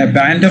 a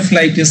band of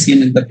light is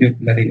seen in the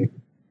pupillary area.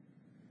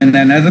 And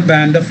another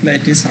band of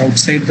light is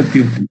outside the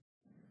pupil.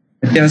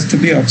 It has to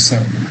be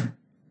observed.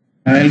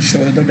 I will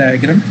show the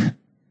diagram.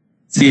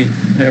 See,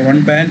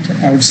 one band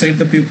outside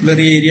the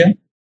pupillary area,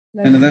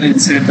 another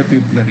inside the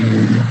pupillary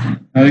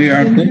area. Now you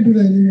have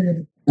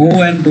to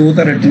go and do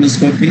the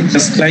retinoscopy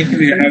just like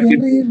we have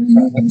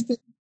been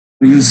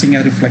using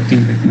a reflecting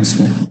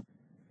retinoscope.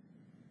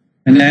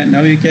 And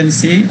now you can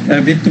see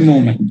with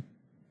movement,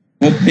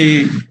 both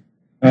the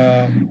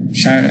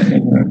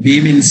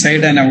beam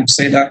inside and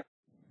outside are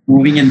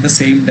moving in the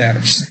same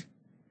direction.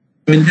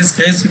 So in this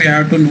case, we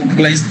have to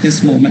neutralize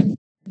this movement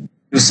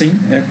using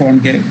a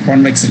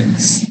convex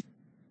lens.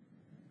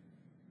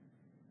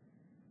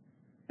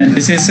 And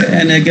this is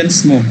an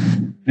against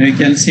movement. You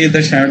can see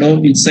the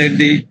shadow inside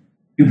the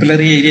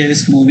pupillary area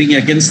is moving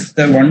against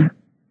the one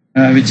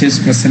which is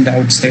present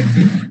outside.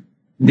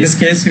 In this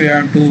case, we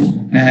have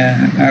to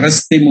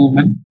arrest the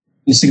movement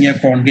using a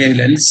concave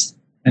lens,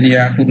 and you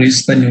have to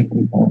reach the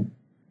neutral point.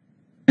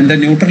 And the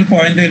neutral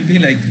point will be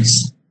like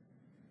this.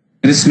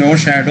 There is no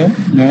shadow,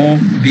 no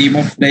beam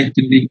of light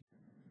in the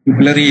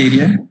pupillary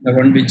area. The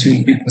one which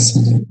will be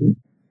present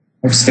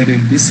outside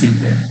will be seen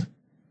there.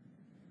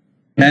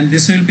 And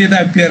this will be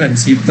the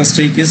appearance if the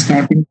streak is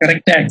not in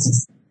correct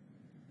axis.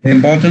 The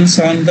importance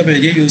on the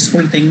very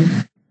useful thing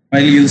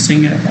while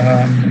using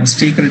a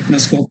streak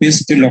retinoscope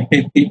is to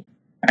locate the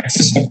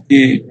axis of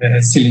the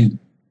cylinder.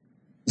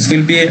 This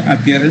will be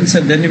appearance,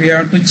 and then we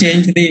have to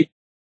change the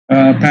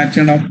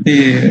pattern of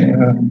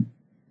the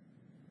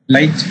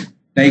light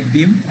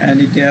beam,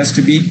 and it has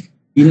to be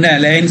in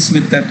alliance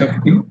with that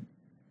of the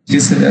which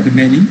is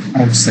remaining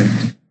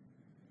outside.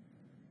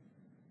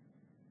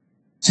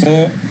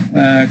 So,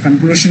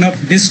 conclusion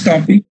of this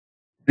topic,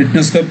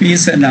 retinoscopy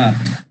is an art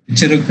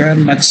which requires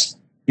much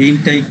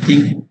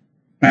painstaking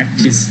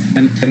practice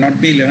and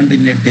cannot be learned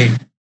in a day.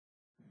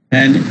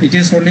 And it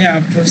is only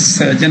after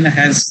surgeon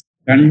has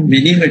done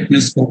many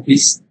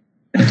retinoscopies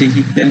that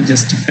he can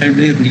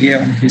justifiably rely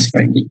on his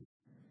finding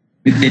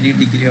with any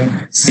degree of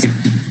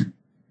safety.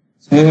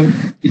 So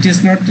it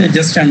is not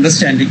just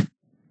understanding.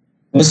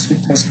 Those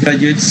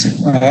postgraduates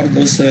or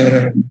those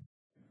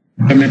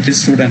optometry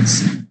students,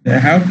 they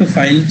have to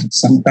find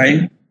some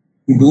time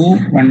to do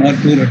 1 or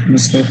 2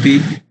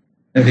 retinoscopy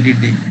every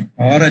day,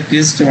 or at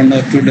least 1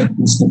 or 2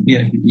 retinoscopy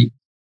every day,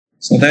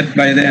 so that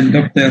by the end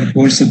of their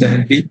course they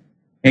will be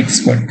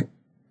expert.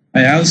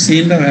 I have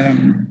seen the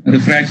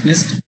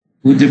refractionist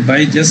who,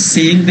 by just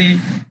seeing the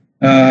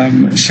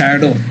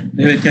shadow,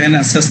 they can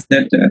assess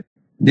that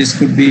this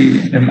could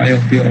be a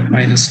myopia of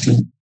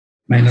 -2,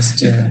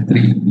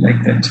 -3,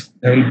 like that.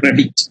 They will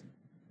predict.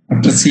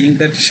 After seeing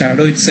that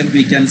shadow itself,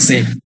 we can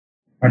say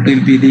what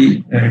will be the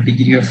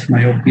degree of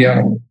myopia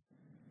or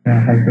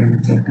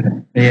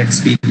hypermetropia they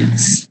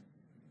experience.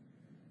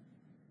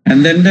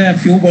 And then a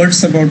few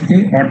words about the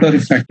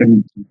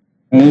autorefractometry.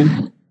 Now,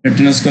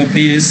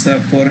 retinoscopy is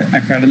for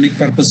academic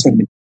purpose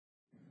only.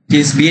 It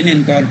is being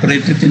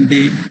incorporated in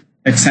the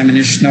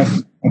examination of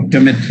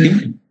optometry,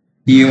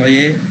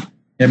 DOA,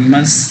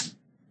 MS,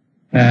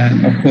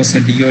 and of course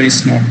a DO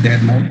is not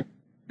there now,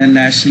 and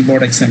national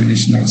board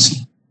examination also.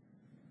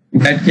 In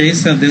that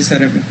case,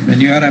 when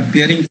you are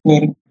appearing for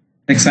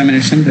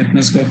examination,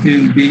 retinoscopy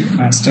will be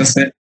asked as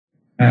a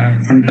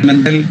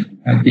fundamental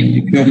thing.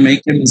 If you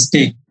make a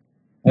mistake,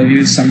 or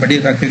if somebody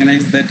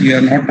recognize that you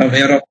are not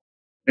aware of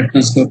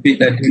retinoscopy,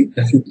 that will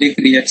definitely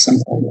create some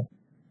problem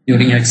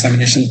during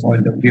examination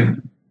point of view.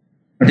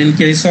 But in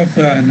case of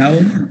now,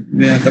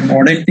 where the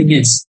modern thing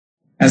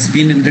has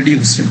been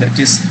introduced, that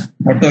is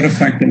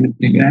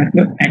autorefractometry, you have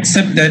to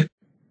accept that,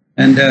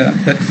 and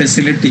that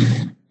facility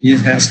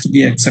has to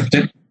be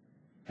accepted,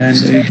 and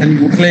you can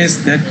utilize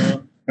that.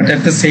 But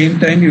at the same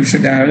time, you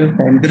should have a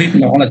concrete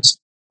knowledge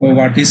of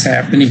what is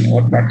happening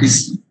or what is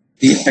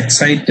the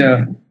exact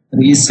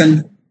reason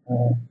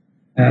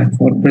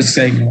for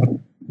prescribing, or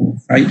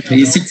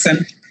basics and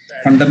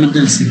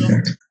fundamentals in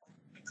that.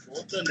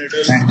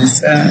 And this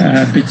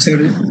picture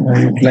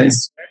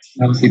utilized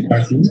now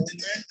department.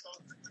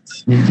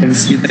 You can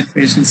see that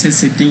patient is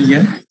sitting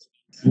here.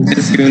 In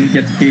case you will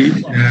get the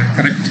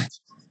correct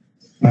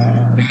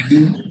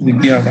reading will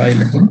be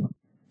available.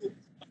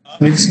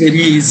 It's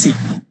very easy.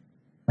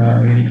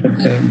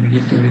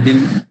 Within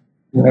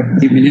 2 or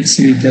 3 minutes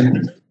we can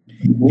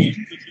go.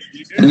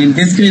 And in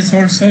this case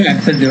also, at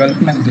the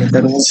development,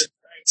 there was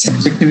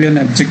subjective and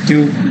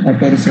objective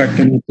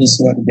autorefractometers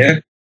were there.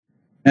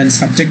 And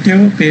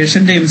subjective,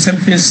 patient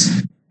himself is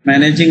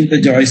managing the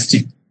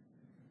joystick.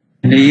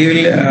 And he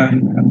will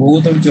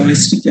move the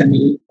joystick, and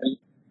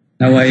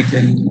now I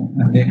can,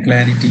 the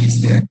clarity is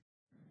there.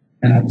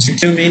 And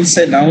objective means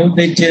now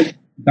that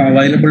the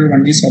available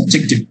one is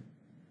objective.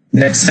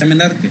 The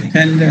examiner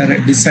can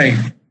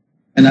decide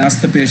and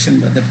ask the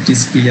patient whether it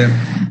is clear,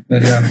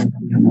 where you are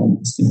moving, and all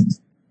these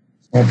things.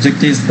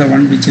 Objective is the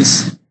one which is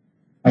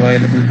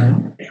available now.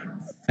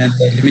 And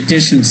the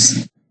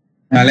limitations,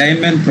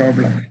 alignment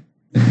problem,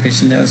 the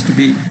patient has to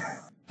be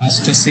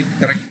asked to sit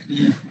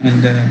correctly,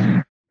 and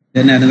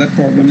then another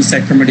problem is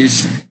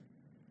accommodation.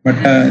 But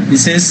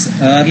this is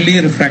early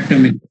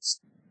refractometers.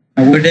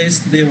 Nowadays,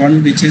 the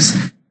one which is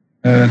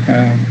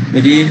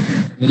very,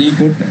 very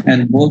good,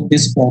 and both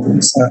these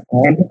problems,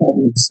 all the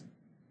problems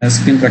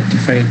has been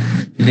rectified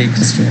in the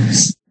latest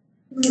ones.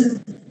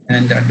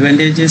 And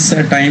advantage is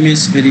time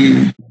is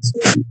very,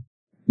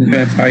 in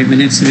 5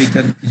 minutes we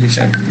can finish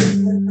it.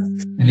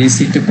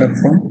 Easy to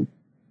perform,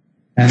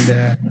 and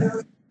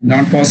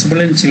not possible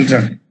in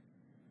children.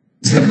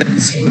 So the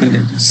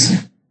disadvantages.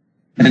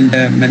 And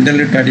mental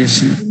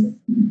retardation,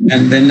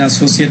 and then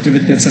associated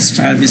with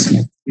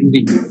strabismus.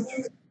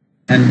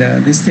 And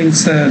these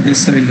things,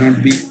 this will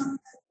not be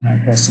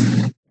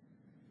possible.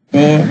 So,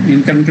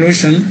 in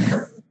conclusion,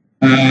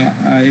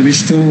 I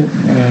wish to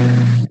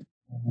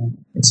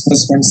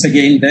express once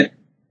again that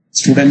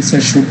students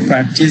should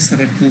practice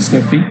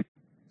retinoscopy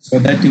so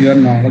that your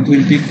knowledge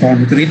will be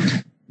concrete,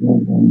 your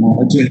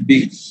knowledge will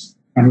be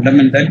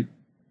fundamental,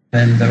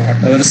 and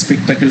whatever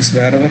spectacles,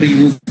 wherever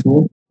you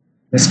go,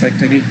 the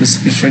spectacle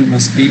prescription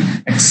must be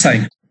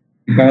exact,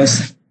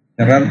 because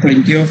there are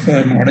plenty of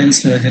modern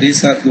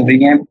surgeries are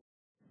going on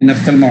in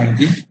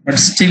ophthalmology, but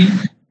still,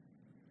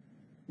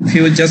 if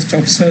you just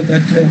observe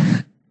that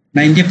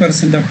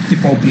 90% of the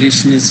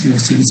population is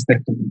using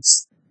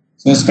spectacles.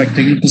 So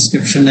spectacle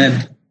prescription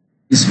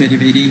is very,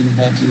 very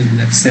important in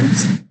that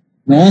sense.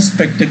 No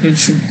spectacle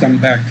should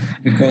come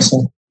back because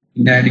of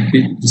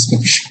inadequate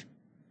prescription.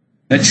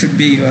 That should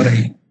be your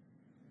aim.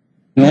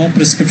 No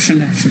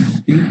prescription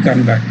should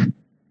come back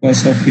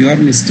because of your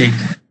mistake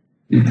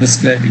in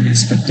prescribing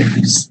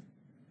spectacles.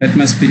 That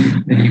must be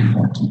very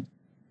important.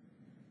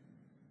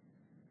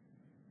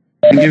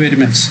 Thank you very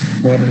much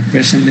for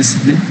patient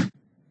listening.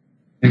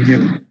 Thank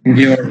you. Thank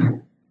you all.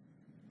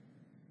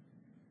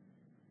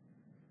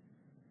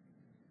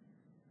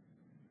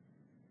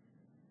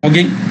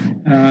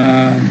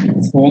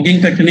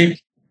 Fogging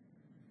technique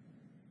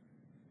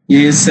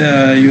is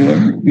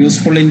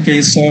useful in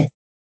case of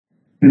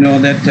you know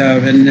that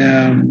when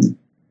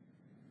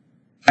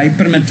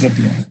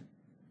hypermetropia.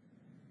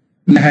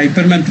 In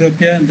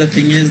hypermetropia, the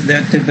thing is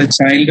that the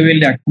child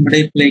will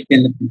accommodate like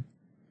anything.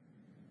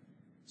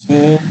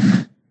 So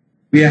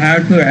we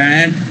have to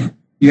add,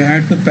 you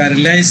have to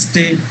paralyze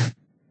the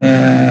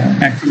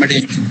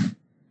accommodation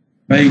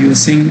by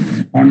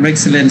using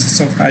convex lenses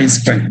of high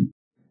strength.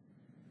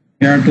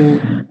 You have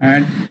to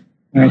add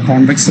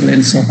convex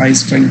lens of high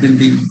strength in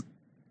the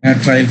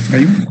trial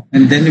frame,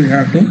 and then you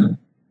have to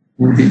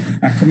do the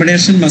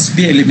accommodation must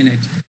be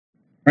eliminated.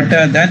 But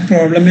that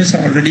problem is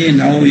already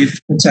now if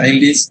the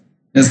child is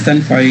less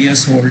than 5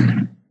 years old,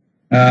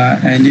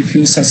 and if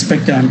you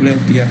suspect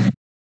amblyopia,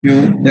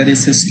 there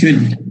is a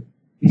squint.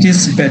 It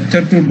is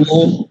better to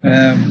do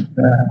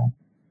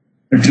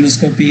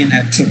retinoscopy in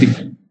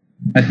atrophy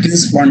at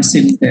least once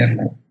in their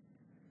life,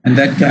 and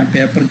that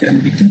paper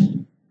can be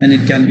done, and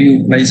it can be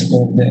utilized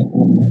for their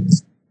own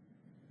lives.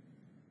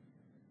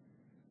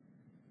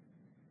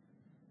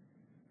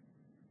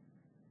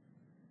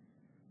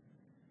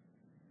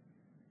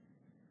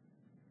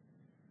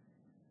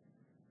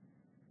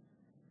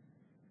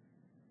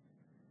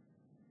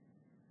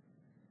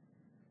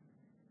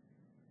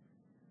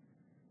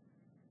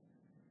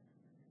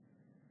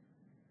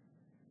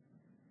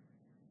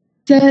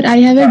 Sir, I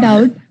have a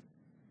doubt.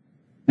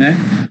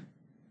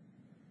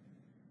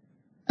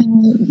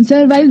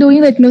 Sir, while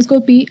doing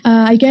retinoscopy,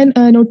 I can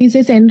notice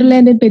a central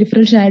and a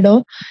peripheral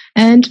shadow.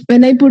 And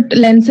when I put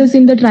lenses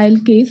in the trial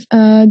case,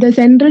 the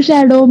central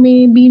shadow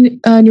may be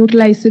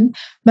neutralized,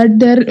 but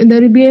there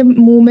will be a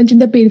movement in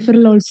the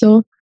peripheral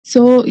also.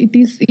 So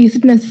is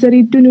it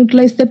necessary to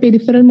neutralize the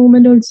peripheral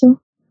movement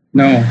also?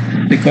 No,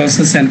 because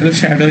the central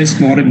shadow is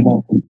more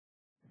important.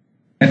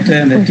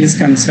 That is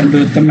concerned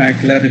with the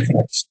macular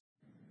refraction.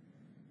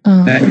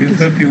 If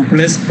the pupil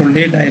is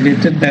fully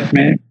dilated, that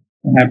may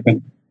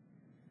happen.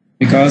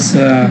 Because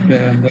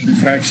the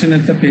refraction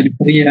at the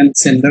periphery and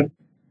center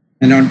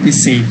may not be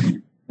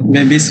same.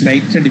 Maybe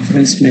slight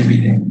difference may be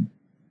there.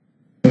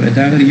 So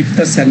if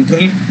the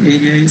central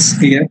area is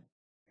clear,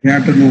 you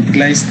have to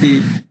neutralize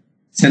the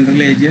central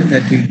area.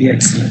 That will be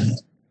excellent.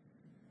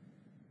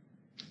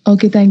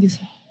 Okay, thank you,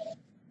 sir.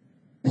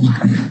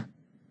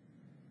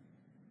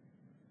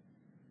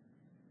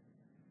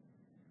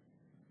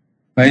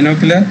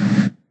 Binocular.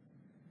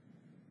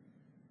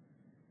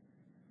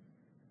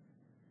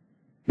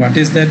 What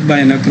is that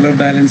binocular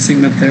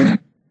balancing method?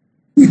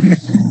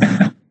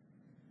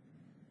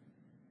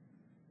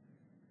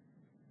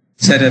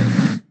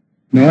 Sharad,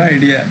 no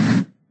idea.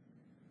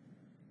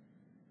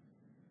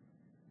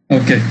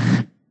 Okay.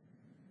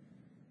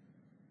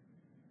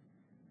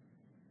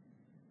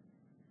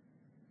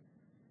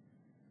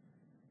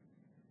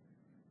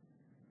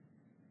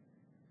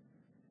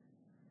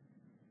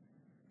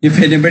 If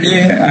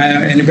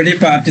anybody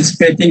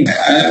participating,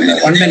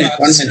 1 minute.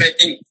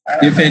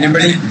 If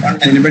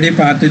anybody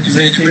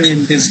participating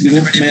in this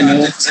group may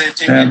know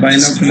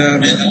binocular,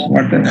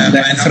 what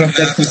the answer of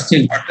that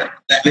question,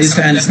 please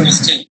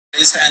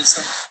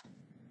answer.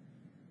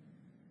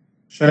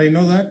 Shall I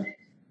know that?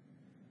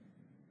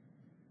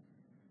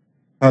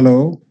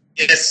 Hello.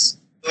 Yes.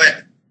 Go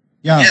ahead.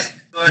 Yeah. Yes.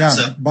 Go ahead,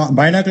 sir.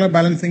 Binocular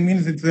balancing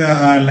means it's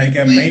like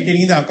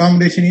maintaining the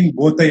accommodation in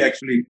both eye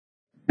actually.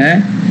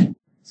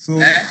 So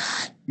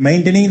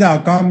maintaining the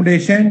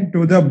accommodation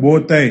to the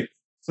both eye.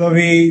 So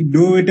we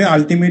do it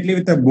ultimately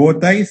with the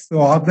both eyes.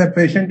 So ask the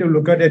patient to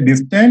look at a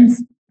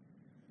distance.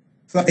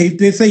 So it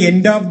is the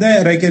end of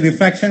the like a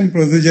refraction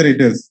procedure.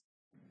 It is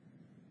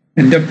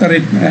end of the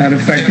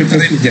refractive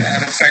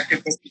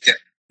procedure.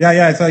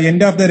 Yeah. So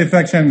end of the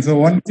refraction. So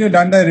once you've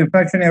done the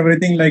refraction,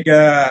 everything like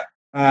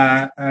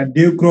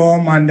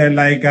duochrome and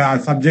like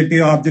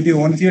subjective, objective.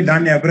 Once you've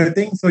done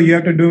everything, so you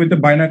have to do with the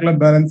binocular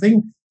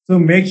balancing. So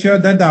make sure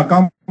that the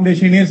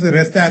accommodation is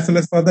rest as well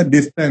as for the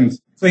distance.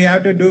 So you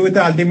have to do with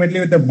ultimately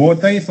with the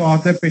both eyes. So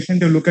ask the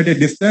patient to look at a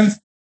distance.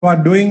 For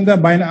doing the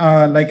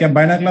like a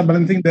binocular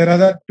balancing, there are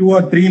the 2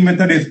 or 3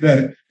 methods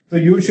there. So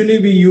usually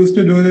we used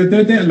to do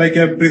it like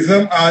a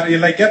prism or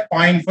like a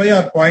 0.5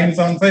 or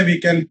 0.75. We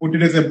can put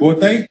it as a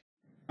both eye.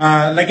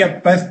 Like a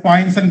plus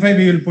 0.75,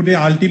 we will put it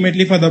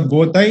ultimately for the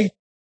both eye.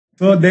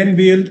 So then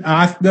we'll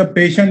ask the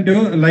patient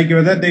to like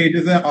whether it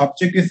is an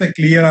object is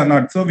clear or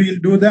not. So we'll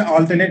do the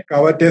alternate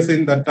cover test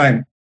in that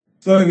time.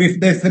 So if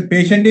the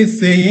patient is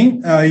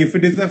saying if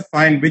it is a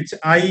fine, which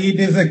eye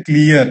it is a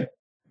clear.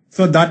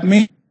 So that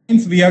means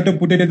we have to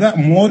put it as a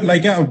more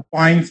like a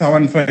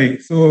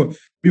 0.75. So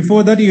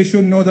before that you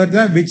should know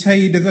that which eye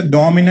it is a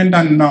dominant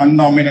and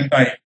non-dominant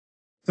eye.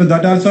 So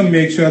that also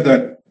make sure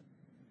that.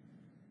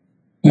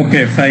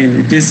 Okay, fine.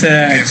 It is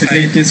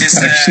actually it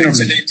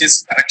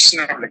is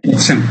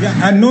correction.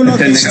 Yeah, and no,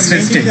 it's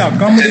maintaining the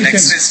accommodation.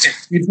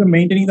 It's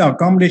maintaining the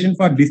accommodation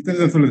for distance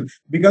as well.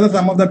 Because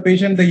some of the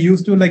patients they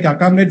used to like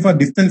accommodate for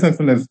distance as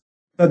well as.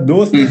 So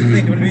those cases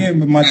it will be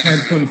much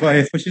helpful for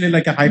especially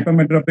like a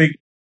hypermetropic.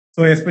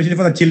 So especially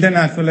for the children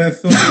as well as.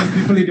 So those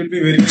people it will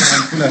be very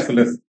helpful as well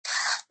as.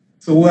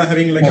 So who are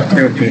having like a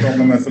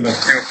problem as well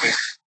as.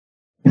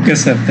 Okay,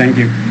 sir. Thank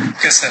you.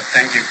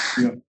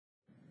 Yeah.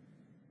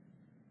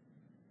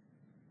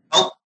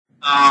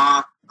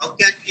 how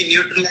can we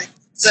neutralize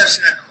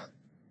scissor shadow?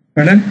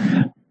 Pardon?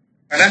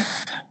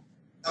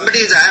 Somebody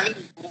is having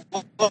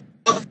both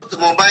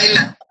mobile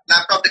and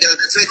laptop together.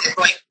 That's why they're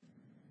going.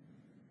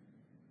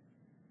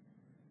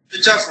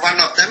 Switch off one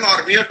of them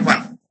or mute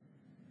one.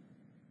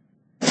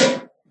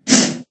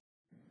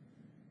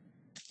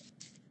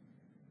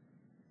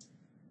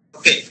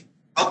 Okay.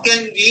 How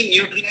can we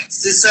neutralize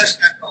scissor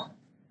shadow?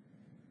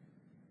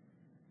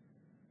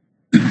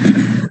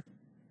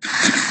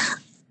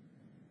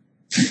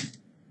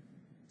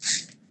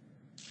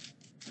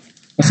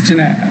 Question,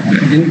 I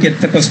didn't get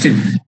the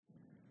question.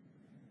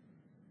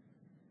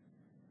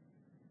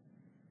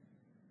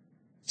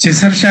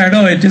 Scissor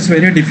shadow, it is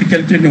very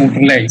difficult to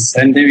neutralize,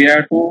 and we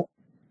have to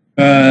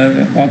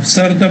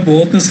observe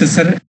both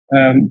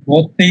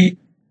the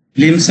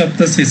limbs of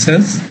the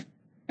scissors,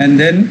 and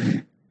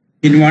then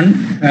in one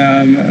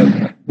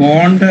go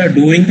on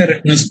doing the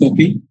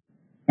retinoscopy.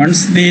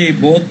 Once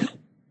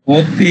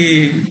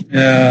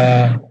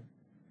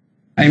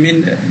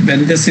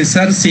when the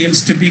scissor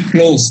seems to be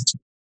closed,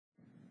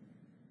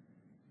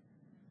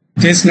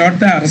 it is not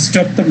the arrest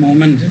of the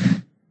movement.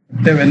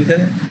 When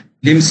the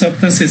limbs of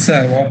the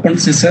scissor, open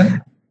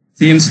scissor,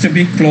 seems to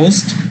be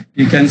closed,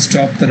 you can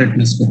stop the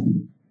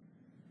retinoscopy.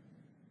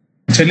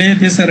 Actually,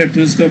 this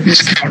retinoscopy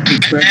is not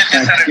required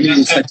actually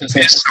in such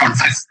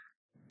circumstances,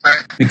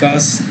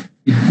 because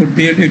it could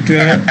be due to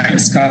a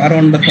scar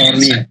on the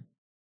cornea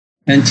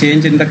and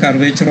change in the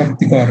curvature of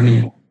the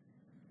cornea.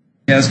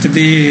 It has to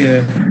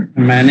be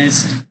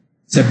managed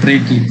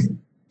separately.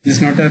 It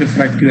is not a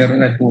refractive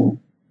error at all.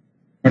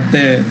 But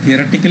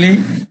theoretically,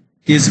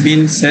 it has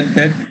been said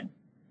that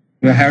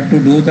you have to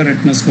do the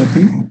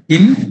retinoscopy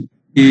in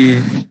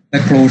the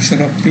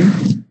closure of the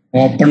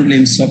open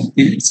limbs of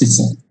the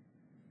scissor.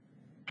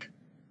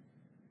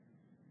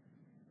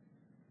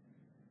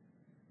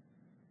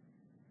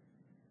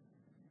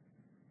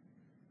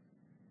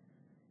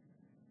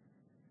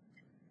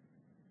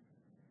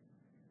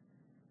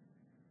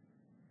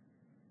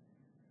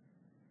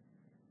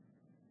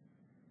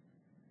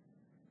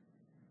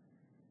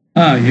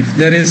 If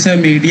there is a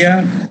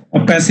media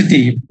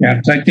opacity, if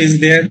cataract is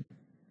there,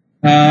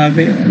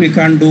 we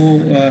can't do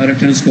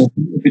retinoscopy.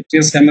 If it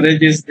is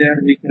hemorrhage is there,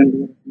 we can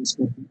do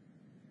retinoscopy.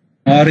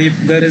 Or if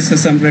there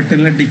is some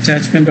retinal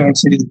detachment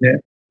also is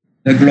there,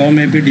 the glow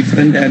may be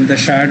different, and the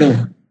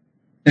shadow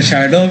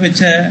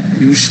which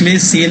usually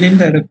seen in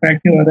the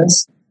refractive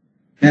errors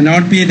may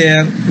not be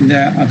there in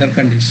the other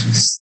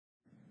conditions.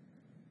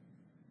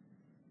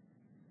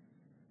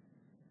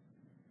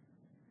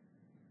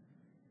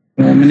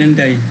 Dominant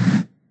eye.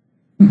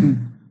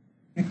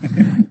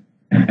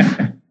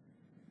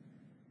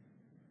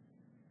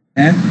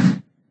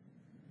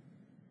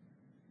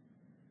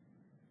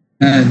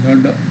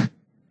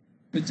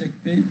 To check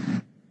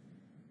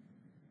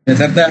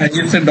whether the eye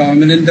is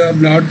dominant or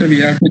not, we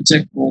have to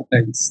check both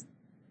eyes.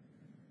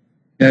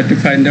 We have to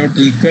find out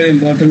equal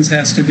importance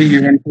has to be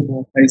given to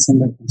both eyes in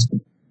the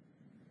concept.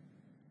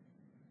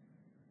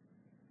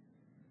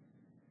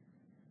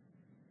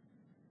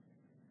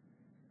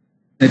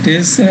 That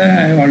is,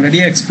 I already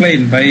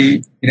explained,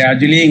 by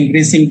gradually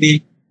increasing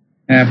the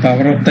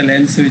power of the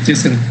lens which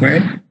is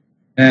required,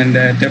 and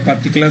at a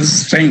particular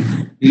strength,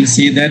 you'll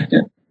see that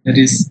there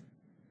is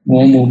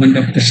more movement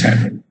of the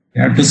shadow.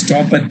 You have to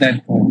stop at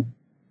that point.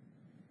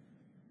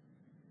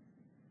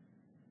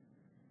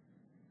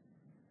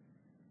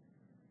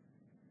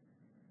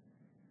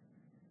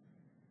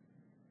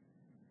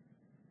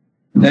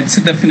 That's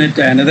definite.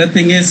 Another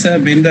thing is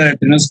being the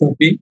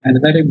retinoscopy.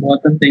 Another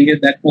important thing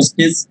is that most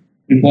is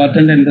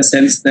important in the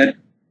sense that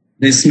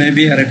this may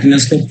be a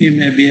retinoscopy,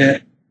 may be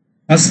a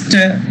first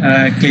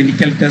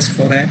clinical test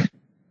for a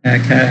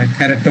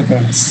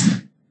keratoconus.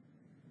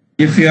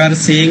 If you are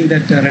seeing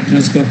that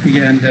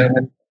retinoscopy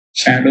and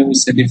shadow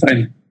is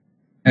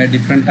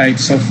different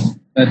types of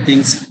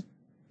things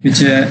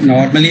which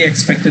normally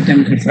expected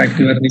in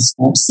refractive error is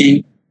not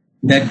seen,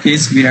 in that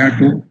case we have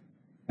to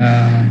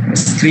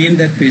screen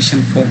that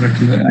patient for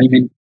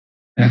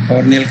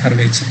corneal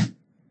curvature.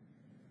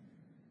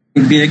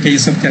 Could be a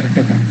case of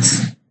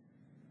keratoconus.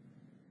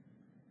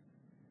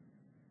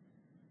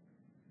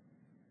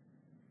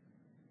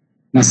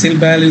 Muscle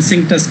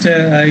balancing test,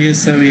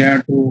 is we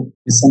have to do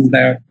some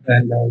that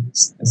and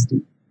this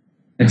testing.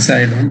 That's,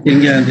 I don't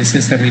think this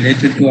is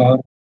related to our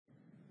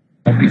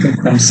topic of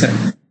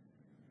concern.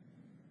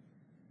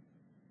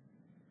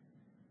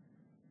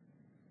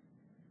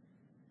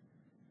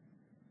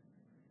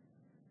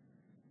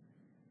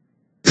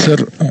 Sir,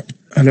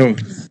 hello.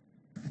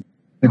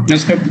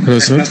 Retinoscope. Hello,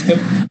 sir.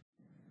 Retinoscope.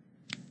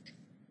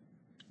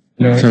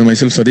 Hello. Sir,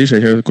 myself Sadish,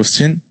 I have a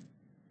question.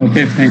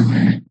 Okay,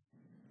 fine.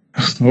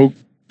 How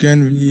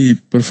can we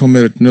perform a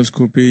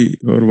retinoscopy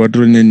or what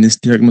in a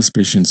nystagmus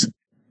patients?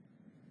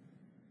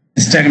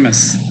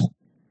 Nystagmus.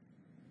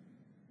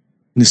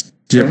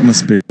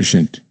 Nystagmus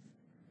patient.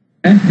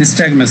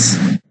 Nystagmus.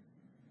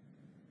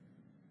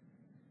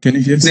 Can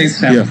you hear me?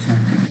 Yeah.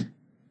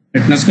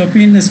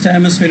 Retinoscopy in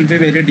nystagmus will be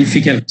very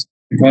difficult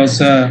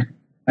because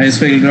eyes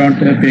will not,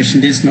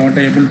 patient is not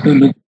able to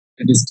look at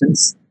the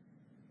distance.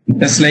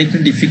 The slight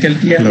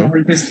difficulty and Hello?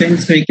 all these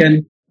things we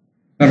can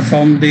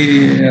perform the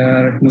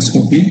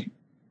retinoscopy.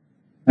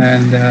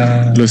 And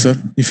Hello, sir.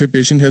 If a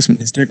patient has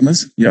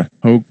nystagmus, yeah,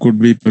 how could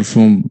we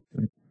perform?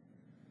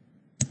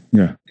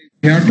 Yeah.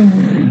 you have to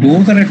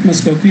do the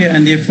retinoscopy,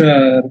 and if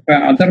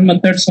other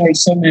methods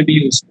also may be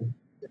useful.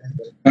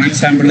 For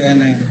example,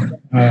 an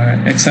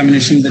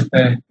examination with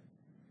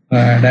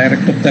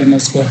direct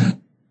ophthalmoscope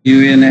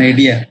give you an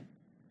idea.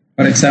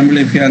 For example,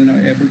 if you are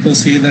not able to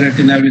see the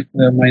retina with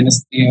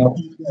 -3 or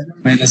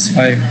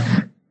 -5,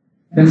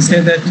 then say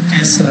that it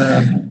is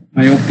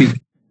myopic.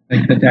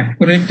 Like that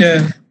accurate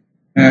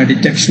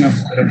detection of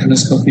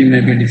retinoscopy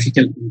may be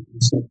difficult.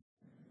 So,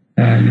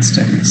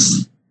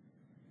 nystagmus.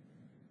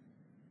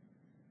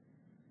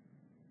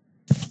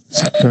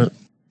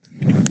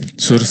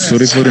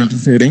 Sorry for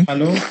interfering.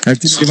 Hello.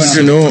 Actually, I want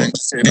to know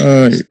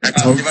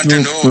how to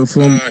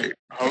perform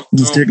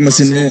nystagmus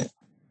in a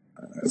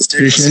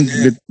patient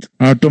with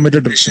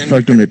automated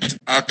refractometer.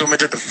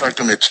 Automated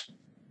refractometer.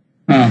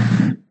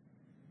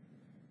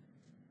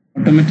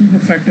 Automatic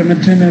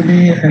refractometry may be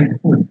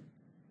helpful,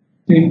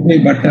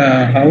 but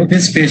how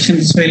these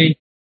patients will,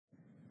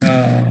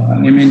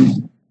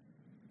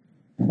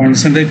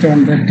 concentrate on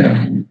that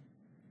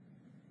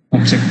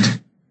object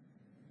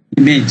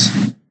image.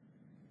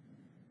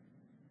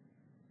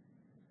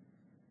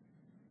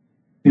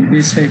 It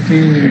is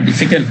slightly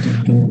difficult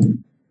to.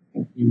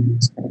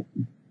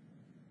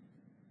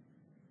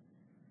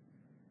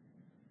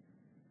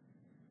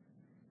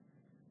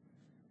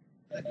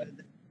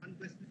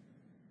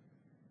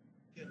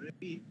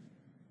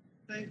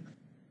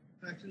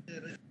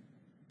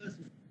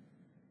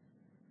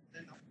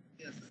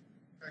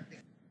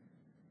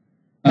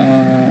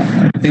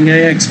 I think I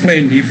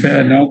explained if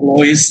no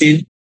glow is seen,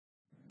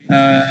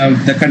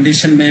 the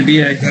condition may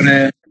be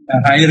either a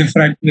high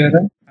refractive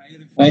error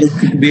or it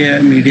could be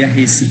a media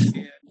hazy.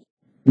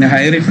 In a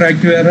high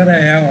refractive error,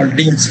 I have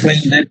already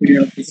explained that we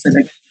have to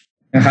select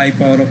a high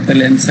power of the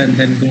lens and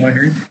then go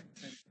ahead.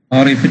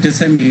 Or if it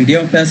is a media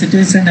opacity,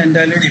 it's an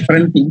entirely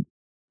different thing.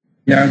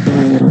 You have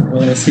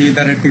to see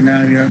the retina,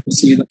 you have to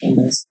see the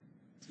colors,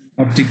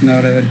 optic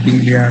nerve,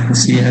 everything you have to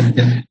see and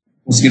then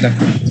proceed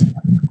accordingly.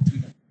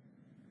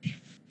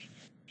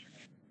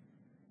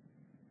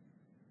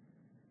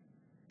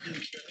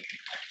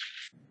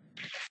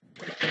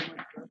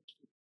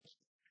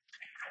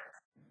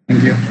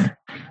 Thank you.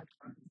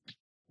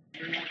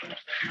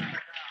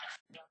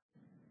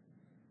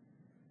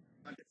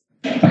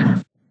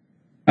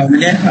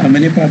 How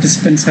many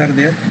participants are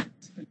there?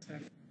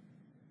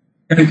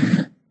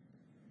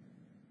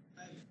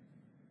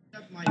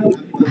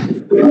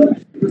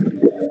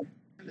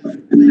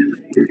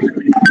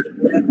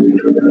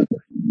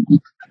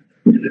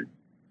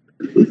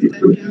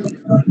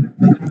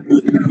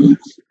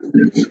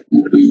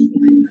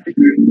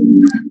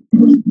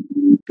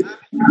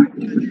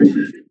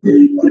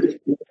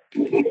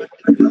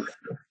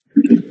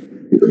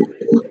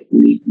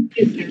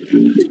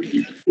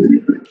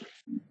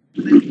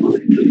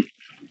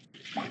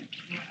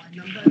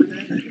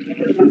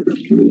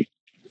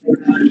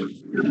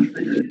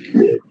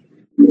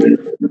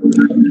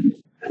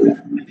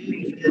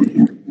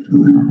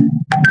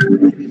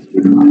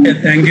 Okay,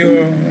 thank you,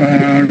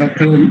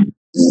 Dr.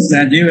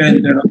 Rajiv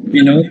and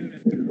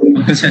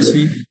Dr.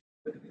 Shashi.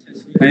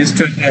 Nice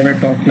to have a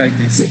talk like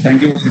this.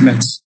 Thank you very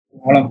much.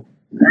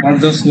 All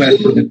those who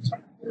attended.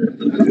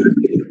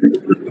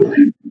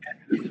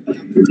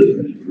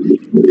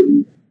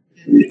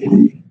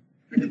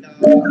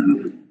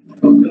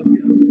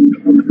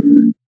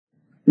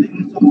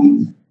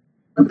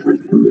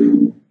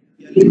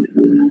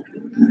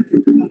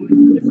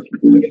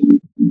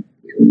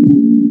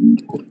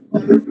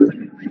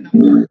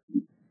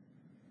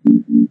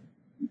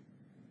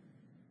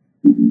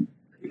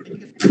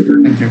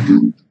 Thank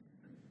you.